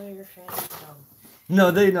 Follow your fans scum. No,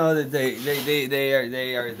 they know that they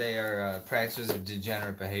are practices of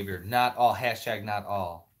degenerate behavior. Not all. Hashtag not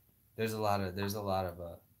all. There's a lot of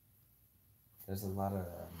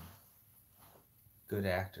good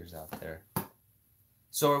actors out there.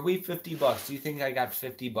 So are we $50? Do you think I got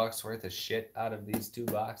 $50 worth of shit out of these 2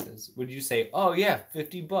 boxes? Would you say, oh yeah,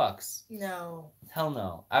 $50? No. Hell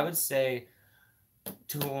no. I would say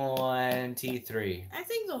 23. I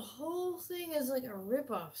think the whole thing is like a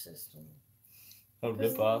rip-off system. A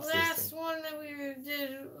rip-off system. The last system. one that we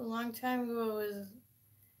did a long time ago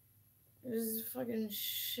was fucking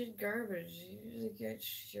shit garbage. You usually get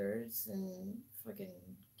shirts and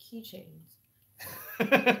fucking keychains. You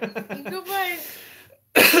go buy.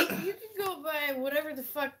 You can go buy whatever the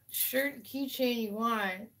fuck shirt and keychain you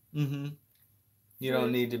want. Mm-hmm. You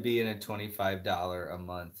don't need to be in a $25 a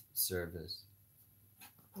month service.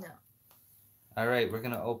 No. All right, we're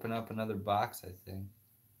gonna open up another box, I think.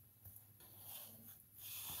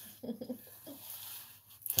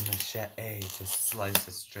 The machete just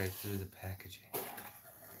slices straight through the packaging.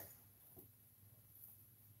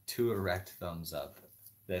 2 erect thumbs up.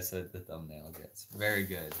 That's what the thumbnail gets. Very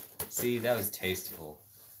good. See, that was tasteful.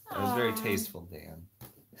 That was very tasteful, Dan.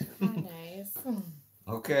 Nice.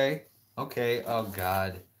 Okay. Okay. Oh,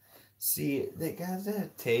 God. See, they gotta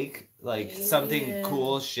take, like, something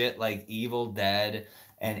cool shit like Evil Dead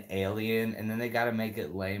and Alien, and then they gotta make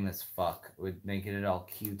it lame as fuck with making it all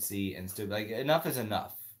cutesy and stupid. Like, enough is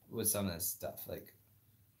enough with some of this stuff. Like,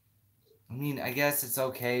 I mean, I guess it's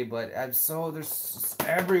okay, but there's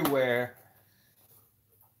everywhere.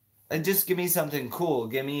 Just give me something cool.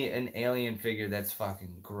 Give me an alien figure that's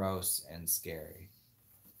fucking gross and scary.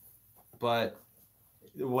 But,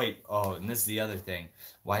 wait. Oh, and this is the other thing.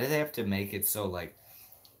 Why do they have to make it so, like,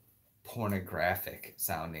 pornographic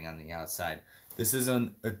sounding on the outside? This is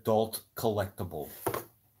an adult collectible.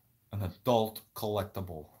 An adult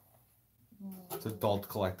collectible. It's adult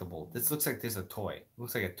collectible. This looks like there's a toy. It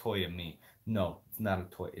looks like a toy to me. No, it's not a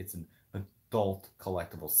toy. It's an adult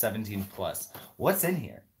collectible. 17 plus. What's in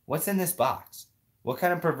here? What's in this box? What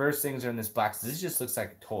kind of perverse things are in this box? This just looks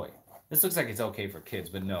like a toy. This looks like it's okay for kids,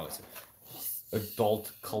 but no, it's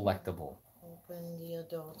adult collectible. Open the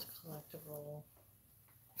adult collectible.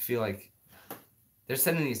 I feel like they're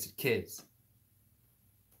sending these to kids.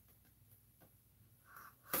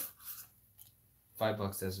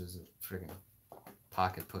 $5 says it was a friggin'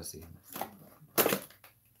 pocket pussy.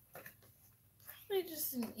 Probably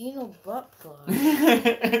just an anal butt plug.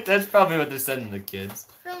 That's probably what they're sending the kids.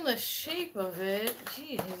 From from the shape of it.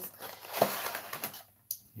 Jeez.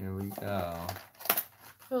 Here we go.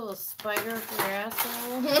 Put a little spider up your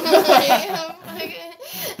asshole.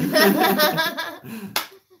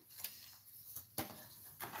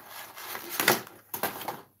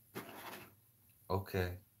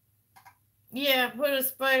 Okay. Yeah, put a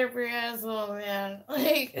spider up your asshole, man.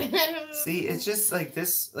 Like, see, it's just like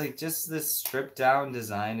this, just this stripped down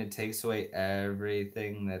design. It takes away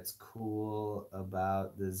everything that's cool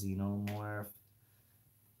about the xenomorph,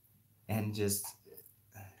 and just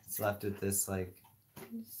it's left with this like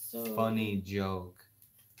funny joke.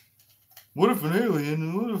 What if an alien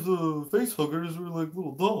and what if the face huggers were like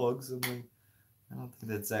little dogs? I'm like, I don't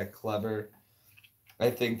think that's that clever. I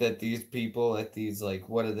think that these people at these like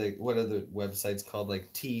what are the websites called,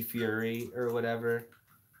 like T Fury or whatever.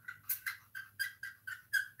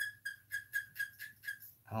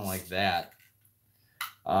 I don't like that.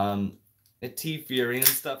 At T Fury and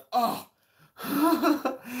stuff. Oh,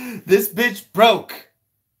 this bitch broke.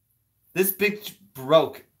 This bitch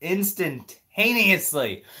broke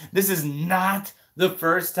instantaneously. This is not the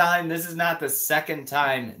first time. This is not the second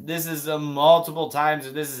time. This is multiple times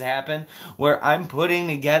that this has happened where I'm putting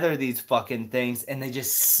together these fucking things and they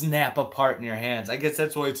just snap apart in your hands. I guess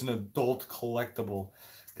that's why it's an adult collectible,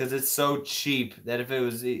 because it's so cheap that if it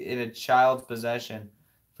was in a child's possession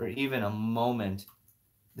for even a moment,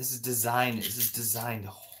 this is designed horribly.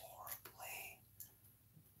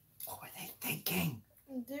 What were they thinking?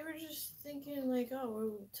 They were just thinking like, oh,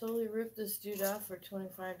 we'll totally rip this dude off for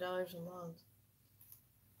 $25 a month.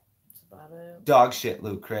 About it. Dog shit,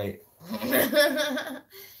 Loot Crate.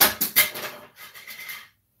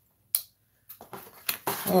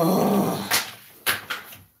 Oh.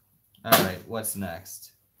 All right, what's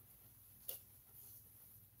next?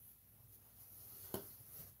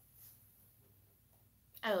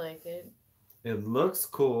 I like it. It looks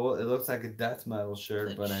cool. It looks like a death metal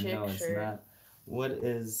shirt, but I know it's shirt. not. What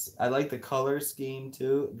is? I like the color scheme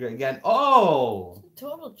too. Again, oh,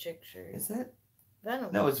 Total chick shirt. Is it?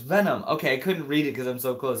 Venom. No, it's Venom. Okay, I couldn't read it because I'm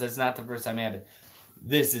so close. That's not the first time I had it.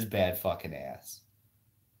 This is bad fucking ass.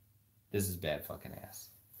 This is bad fucking ass.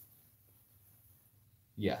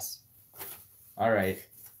 Yes. All right.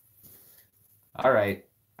 All right.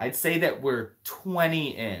 I'd say that we're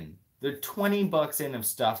 20 in. They're $20 in of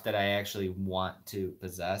stuff that I actually want to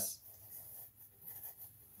possess.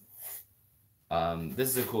 This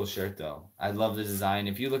is a cool shirt, though. I love the design.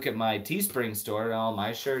 If you look at my Teespring store, all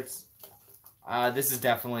my shirts, this is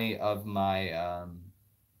definitely up my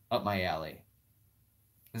alley.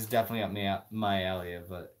 This is definitely up my alley.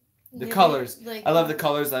 But the colors, like, I love the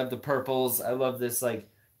colors. I love the purples. I love this like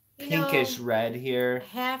pinkish red here.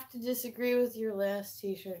 I have to disagree with your last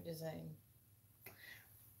T-shirt design.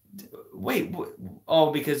 Wait,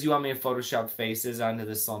 oh, because you want me to Photoshop faces onto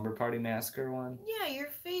the Slumber Party Massacre one? Yeah, your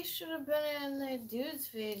face should have been in that dude's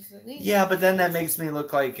face at least. Yeah, but then that makes me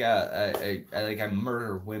look like I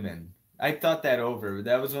murder women. I thought that over.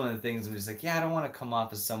 That was one of the things I'm just like, yeah, I don't want to come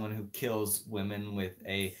off as someone who kills women with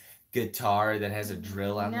a guitar that has a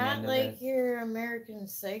drill on the end of it. Not like you're American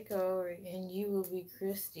Psycho and You Will Be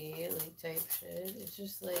Christy, like type shit. It's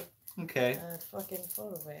just like okay, a fucking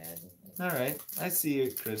photo ad. All right, I see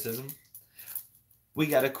your criticism. We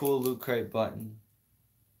got a cool Loot Crate button.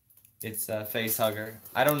 It's a face hugger.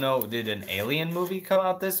 I don't know, did an Alien movie come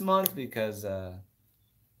out this month? Because it's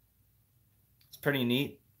pretty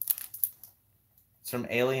neat. It's from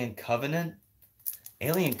Alien Covenant.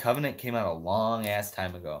 Alien Covenant came out a long ass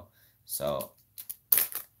time ago. So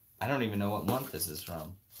I don't even know what month this is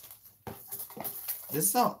from. This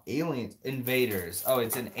is all Alien Invaders. Oh,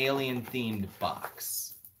 it's an alien themed box.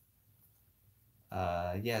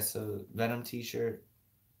 Yeah, so Venom t-shirt.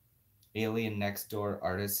 Alien Next Door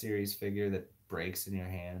artist series figure that breaks in your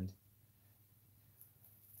hand.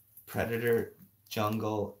 Predator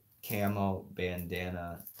Jungle camo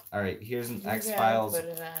bandana. All right, here's an X-Files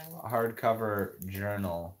hardcover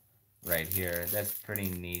journal right here. That's pretty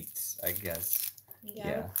neat, I guess.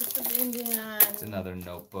 Yeah. Put the bandana on. It's another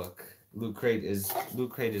notebook. Loot Crate is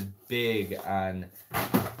big on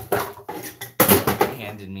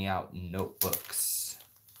handing me out notebooks.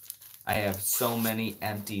 I have so many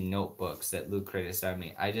empty notebooks that Loot Crate has sent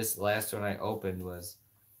me. Last one I opened was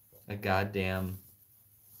a goddamn.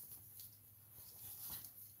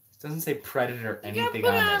 It doesn't say Predator or anything on this. You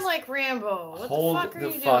gotta put on like Rambo. What the fuck are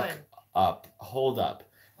you doing? Up. Hold up.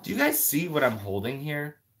 Do you guys see what I'm holding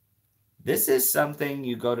here? This is something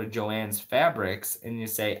you go to Joann's Fabrics and you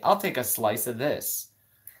say, I'll take a slice of this.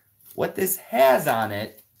 What this has on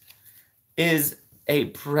it is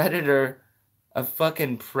a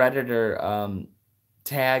fucking Predator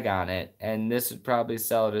tag on it, and this would probably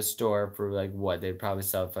sell at a store for like what? They'd probably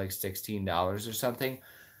sell it for like $16 or something.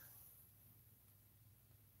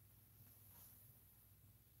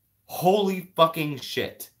 Holy fucking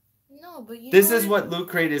shit. No, but you This know is what Loot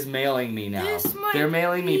Crate is mailing me now. This might They're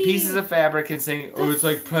mailing me be pieces of fabric and saying, oh, it's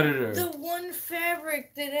like Predator. The one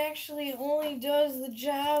fabric that actually only does the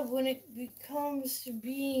job when it comes to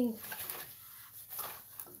being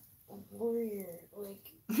a warrior.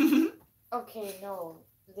 Like, okay, no,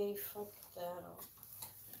 they fucked that up.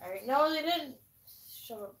 Alright, no, they didn't.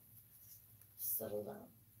 Shut up. Settle down.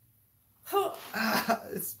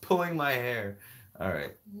 It's pulling my hair.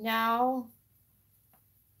 Alright. Now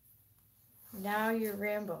you're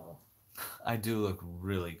Rambo. I do look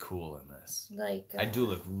really cool in this. Like I do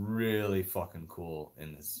look really fucking cool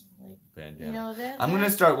in this like, bandana. you know that. I'm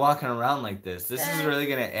gonna start walking around like this. This is really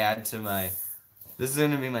gonna add to my. This is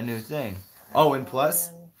gonna be my new thing. Oh, and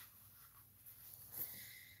plus.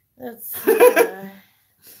 That's a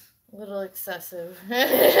little excessive.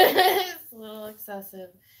 It's a little excessive.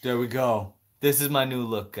 There we go. This is my new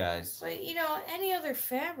look, guys. But you know, any other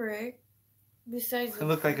fabric besides I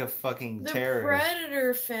look like a fucking the terrorist.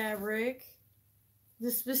 Predator fabric,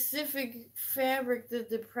 the specific fabric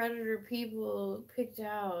that the Predator people picked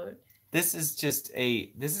out. This is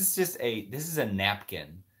a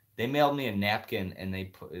napkin. They mailed me a napkin and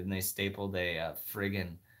they stapled a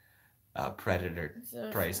friggin' Predator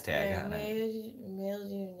price tag on it. Mailed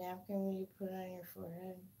you a napkin when you put it on your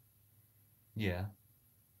forehead. Yeah.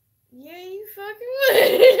 Yeah, you fucking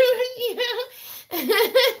would. Yeah.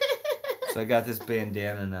 So I got this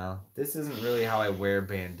bandana now. This isn't really how I wear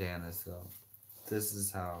bandanas though. This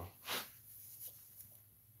is how.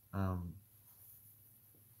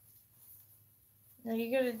 No, you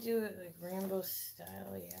gotta do it like Rambo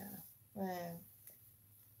style, yeah.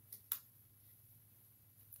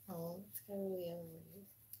 Oh, it's gotta be the other way.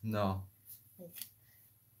 No.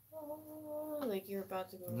 Oh, like you're about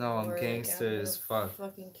to go. No, I'm gangster as fuck.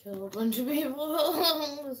 Fucking kill a bunch of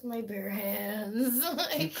people with my bare hands.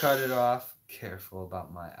 You cut it off. Careful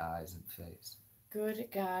about my eyes and face. Good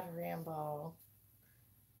God, Rambo.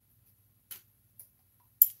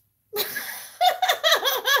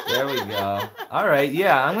 There we go. All right,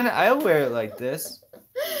 yeah, I'll wear it like this.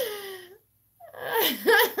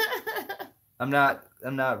 I'm not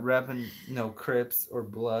repping no Crips or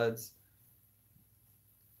Bloods.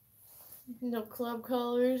 No club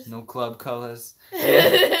colors. No club colors. No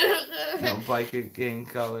biker gang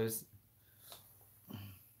colors.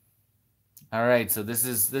 All right, so this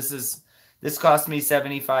cost me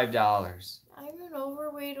 $75. I'm an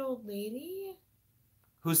overweight old lady.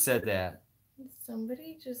 Who said that?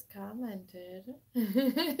 Somebody just commented.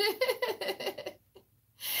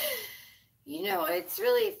 You know, it's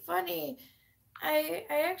really funny. I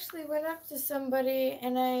actually went up to somebody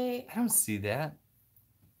and I don't see that.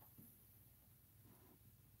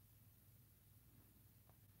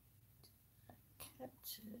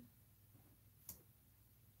 Catch it.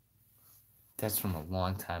 That's from a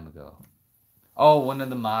long time ago. Oh, one of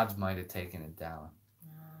the mods might have taken it down.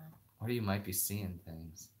 Or you might be seeing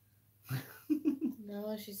things.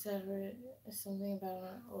 No, she said something about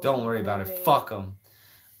it. Don't worry about it. Fuck them.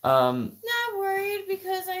 Not worried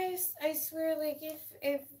because I swear, like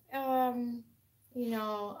if you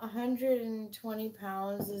know, 120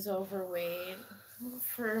 pounds is overweight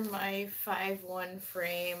for my 5'1"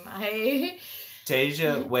 frame.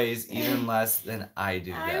 Tasia weighs even less than I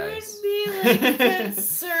do, guys. I would be like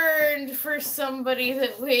concerned for somebody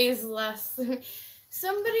that weighs less than.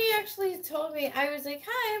 Somebody actually told me, I was like,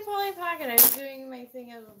 hi, I'm Polly Pocket. I was doing my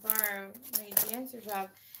thing at the bar, my dancer job.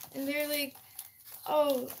 And they're like,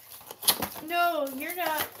 oh, no, you're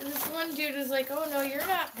not. This one dude was like, oh, no, you're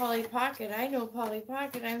not Polly Pocket. I know Polly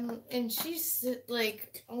Pocket. And she's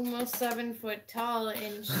like almost 7 foot tall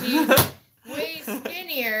and she's way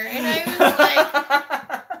skinnier. And I was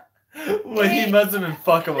like, well, he must have been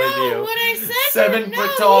fucking with you. What I said 7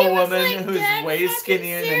 foot tall woman like, who's way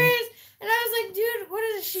skinnier than. And I was like, dude, what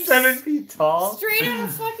is she? 7 feet tall? Straight out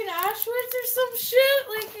of fucking Auschwitz or some shit?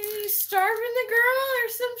 Like, are you starving the girl or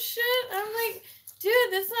some shit? I'm like,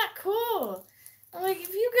 dude, that's not cool. I'm like,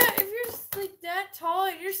 if you're like that tall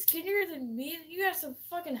and you're skinnier than me, you got some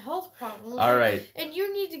fucking health problems. All right. And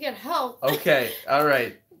you need to get help. Okay, all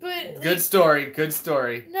right. But good story.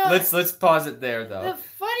 No, let's pause it there though. The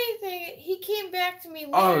funny thing, he came back to me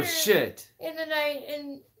later. Oh shit. In the night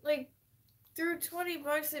and like threw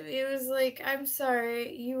 $20 at me. It was like, I'm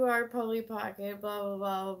sorry, you are Polly Pocket, blah blah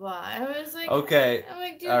blah blah blah. I was like, okay. I'm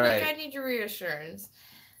like, dude, all like, right. I need your reassurance.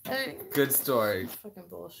 Good story. Fucking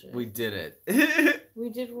bullshit. We did it. We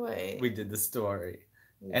did what? We did the story.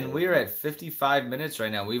 And we're at 55 minutes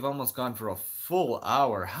right now. We've almost gone for a full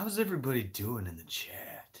hour. How's everybody doing in the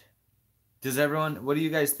chat? Does everyone, what do you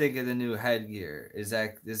guys think of the new headgear? Is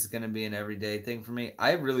this going to be an everyday thing for me?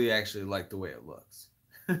 I really actually like the way it looks.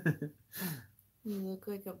 You look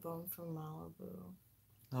like a bum from Malibu.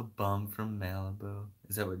 A bum from Malibu.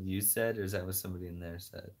 Is that what you said, or is that what somebody in there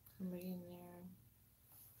said? Somebody in there.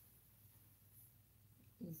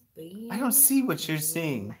 I don't see what you're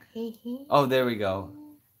seeing. Oh, there we go.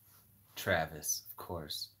 Travis, of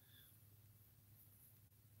course.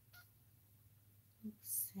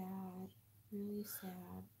 Sad. Really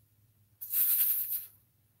sad.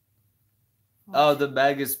 Oh, the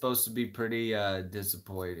Meg is supposed to be pretty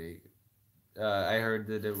disappointing. I heard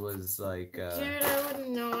that it was like... Dude, I wouldn't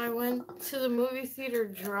know. I went to the movie theater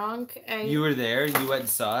drunk. You were there? You went and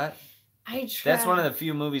saw it? I tried. That's one of the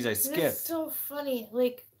few movies I skipped. It's so funny.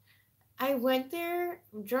 Like, I went there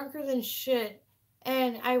drunker than shit,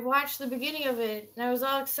 and I watched the beginning of it, and I was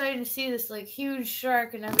all excited to see this, like, huge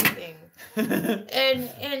shark and everything.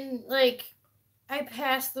 and like, I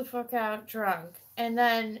passed the fuck out drunk, and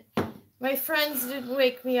then my friends didn't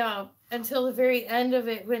wake me up until the very end of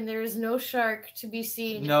it when there was no shark to be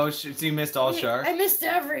seen. So you missed all sharks? I missed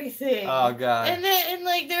everything. Oh, God. And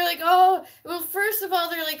like, they're like, oh, well, first of all,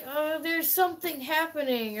 they're like, oh, there's something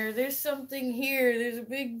happening, or there's something here, there's a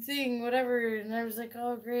big thing, whatever. And I was like,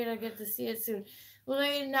 oh, great, I get to see it soon. Well,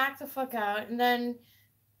 they knocked the fuck out, and then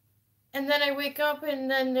I wake up,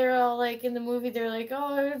 and then they're all like, in the movie, they're like,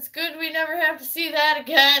 oh, it's good we never have to see that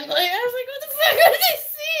again. Like, I was like, what the fuck? How did I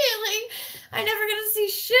see it? Like, I never get to see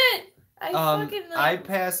shit. I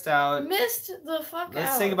passed out. Missed the fuck out.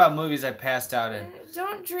 Let's think about movies I passed out in.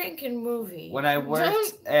 Don't drink in movie. When I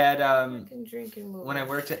worked at drink in movie. when I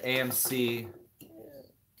worked at AMC,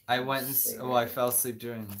 I went and I fell asleep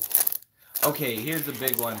during. Okay, here's the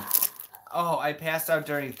big one. Oh, I passed out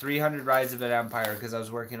during 300 Rise of an Empire because I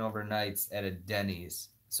was working overnights at a Denny's,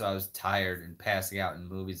 so I was tired and passing out in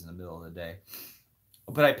movies in the middle of the day.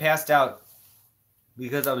 But I passed out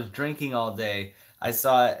because I was drinking all day. I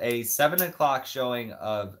saw a 7 o'clock showing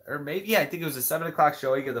of, or maybe, yeah, I think it was a 7 o'clock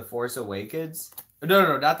showing of The Force Awakens.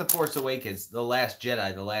 No, not The Force Awakens. The Last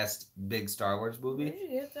Jedi, the last big Star Wars movie. Where did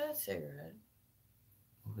you get that cigarette?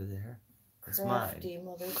 Over there. It's Crafty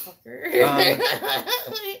mine. Motherfucker.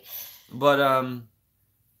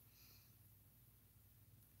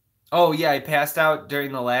 Oh yeah, I passed out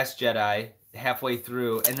during The Last Jedi halfway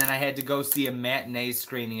through, and then I had to go see a matinee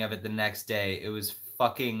screening of it the next day. It was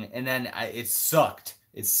fucking, and then it sucked.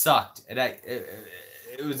 It sucked, and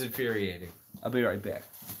it was infuriating. I'll be right back.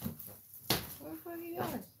 Where the fuck are you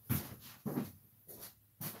going?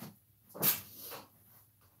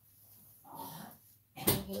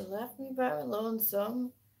 He left me by my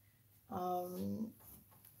lonesome. Oh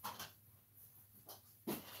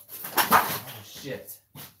shit.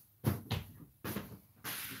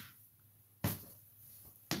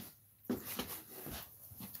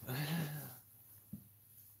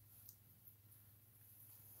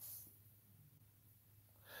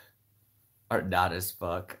 Are not as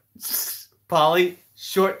fuck. Polly,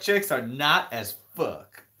 short chicks are not as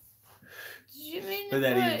fuck. Did you mean But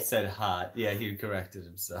then he said hot. Yeah, he corrected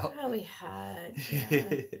himself. Probably hot.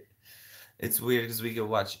 Yeah. It's weird because we could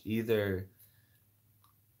watch either.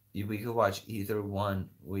 We could watch either one.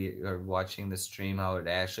 We are watching the stream how it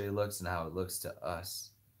actually looks and how it looks to us.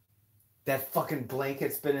 That fucking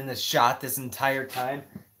blanket's been in the shot this entire time.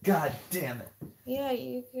 God damn it. Yeah,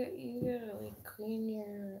 you gotta like clean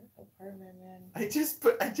your apartment, man. I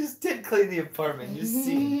just did clean the apartment. You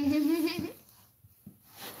see.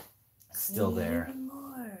 Still there. Even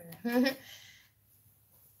more.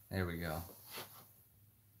 There we go.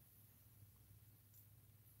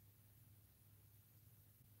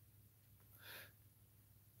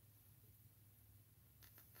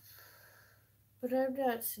 But I'm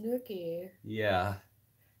not Snooki. Yeah.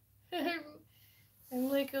 I'm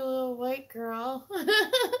like a little white girl.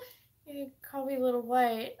 You call me Little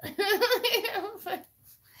White.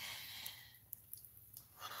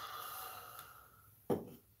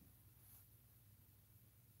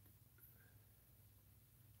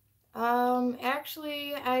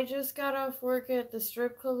 Actually, I just got off work at the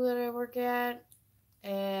strip club that I work at,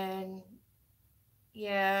 and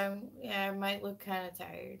yeah, I might look kind of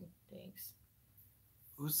tired. Thanks.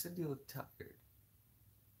 Who said you look tired?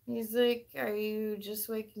 He's like, are you just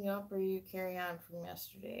waking up or are you carrying on from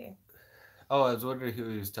yesterday? Oh, I was wondering who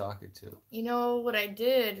he was talking to. You know what I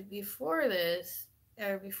did before this,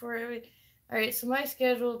 or before every... Alright, so my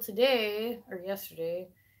schedule today, or yesterday,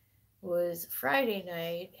 was Friday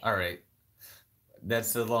night. Alright.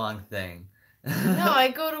 That's the long thing. No, I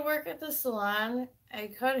go to work at the salon.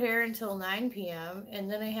 I cut hair until 9 p.m. and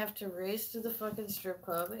then I have to race to the fucking strip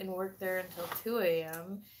club and work there until 2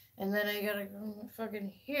 a.m. And then I gotta go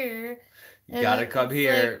fucking here. You gotta come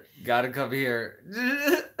here. Gotta come here.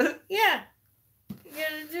 Yeah. You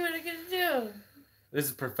gotta do what I gotta do. This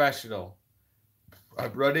is professional.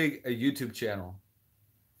 I'm running a YouTube channel.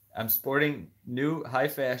 I'm sporting new high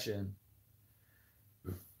fashion.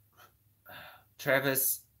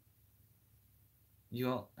 Travis,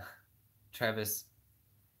 Travis,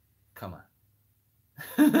 come on.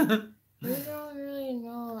 You don't really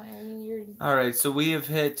know. I mean, you're. All right, so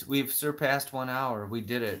we've surpassed 1 hour. We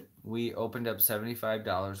did it. We opened up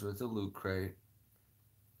 $75 worth of Loot Crate.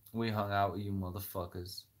 We hung out with you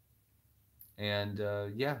motherfuckers. And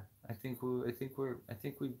yeah, I think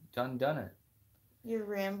we've done it. You're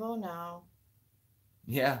Rambo now.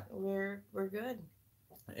 Yeah. We're good.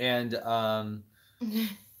 And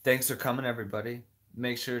thanks for coming, everybody.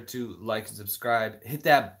 Make sure to like and subscribe. Hit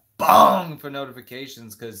that bong for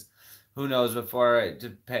notifications, because who knows, before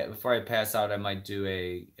I pass out, I might do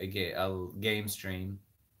a game stream.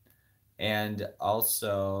 And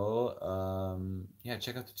also, yeah,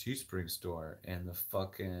 check out the Teespring store and the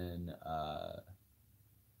fucking.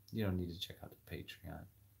 You don't need to check out the Patreon,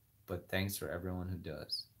 but thanks for everyone who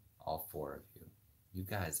does. All 4 of you. You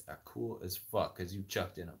guys are cool as fuck because you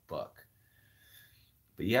chucked in $1.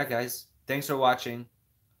 But yeah, guys, thanks for watching.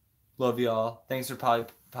 Love y'all. Thanks for Polly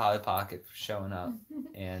Pocket for showing up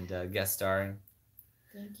and guest starring.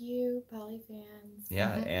 Thank you, Polly fans.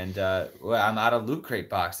 Yeah, and well, I'm out of Loot Crate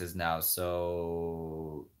boxes now,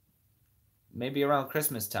 so maybe around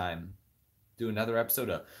Christmas time, do another episode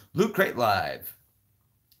of Loot Crate Live.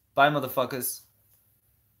 Bye, motherfuckers.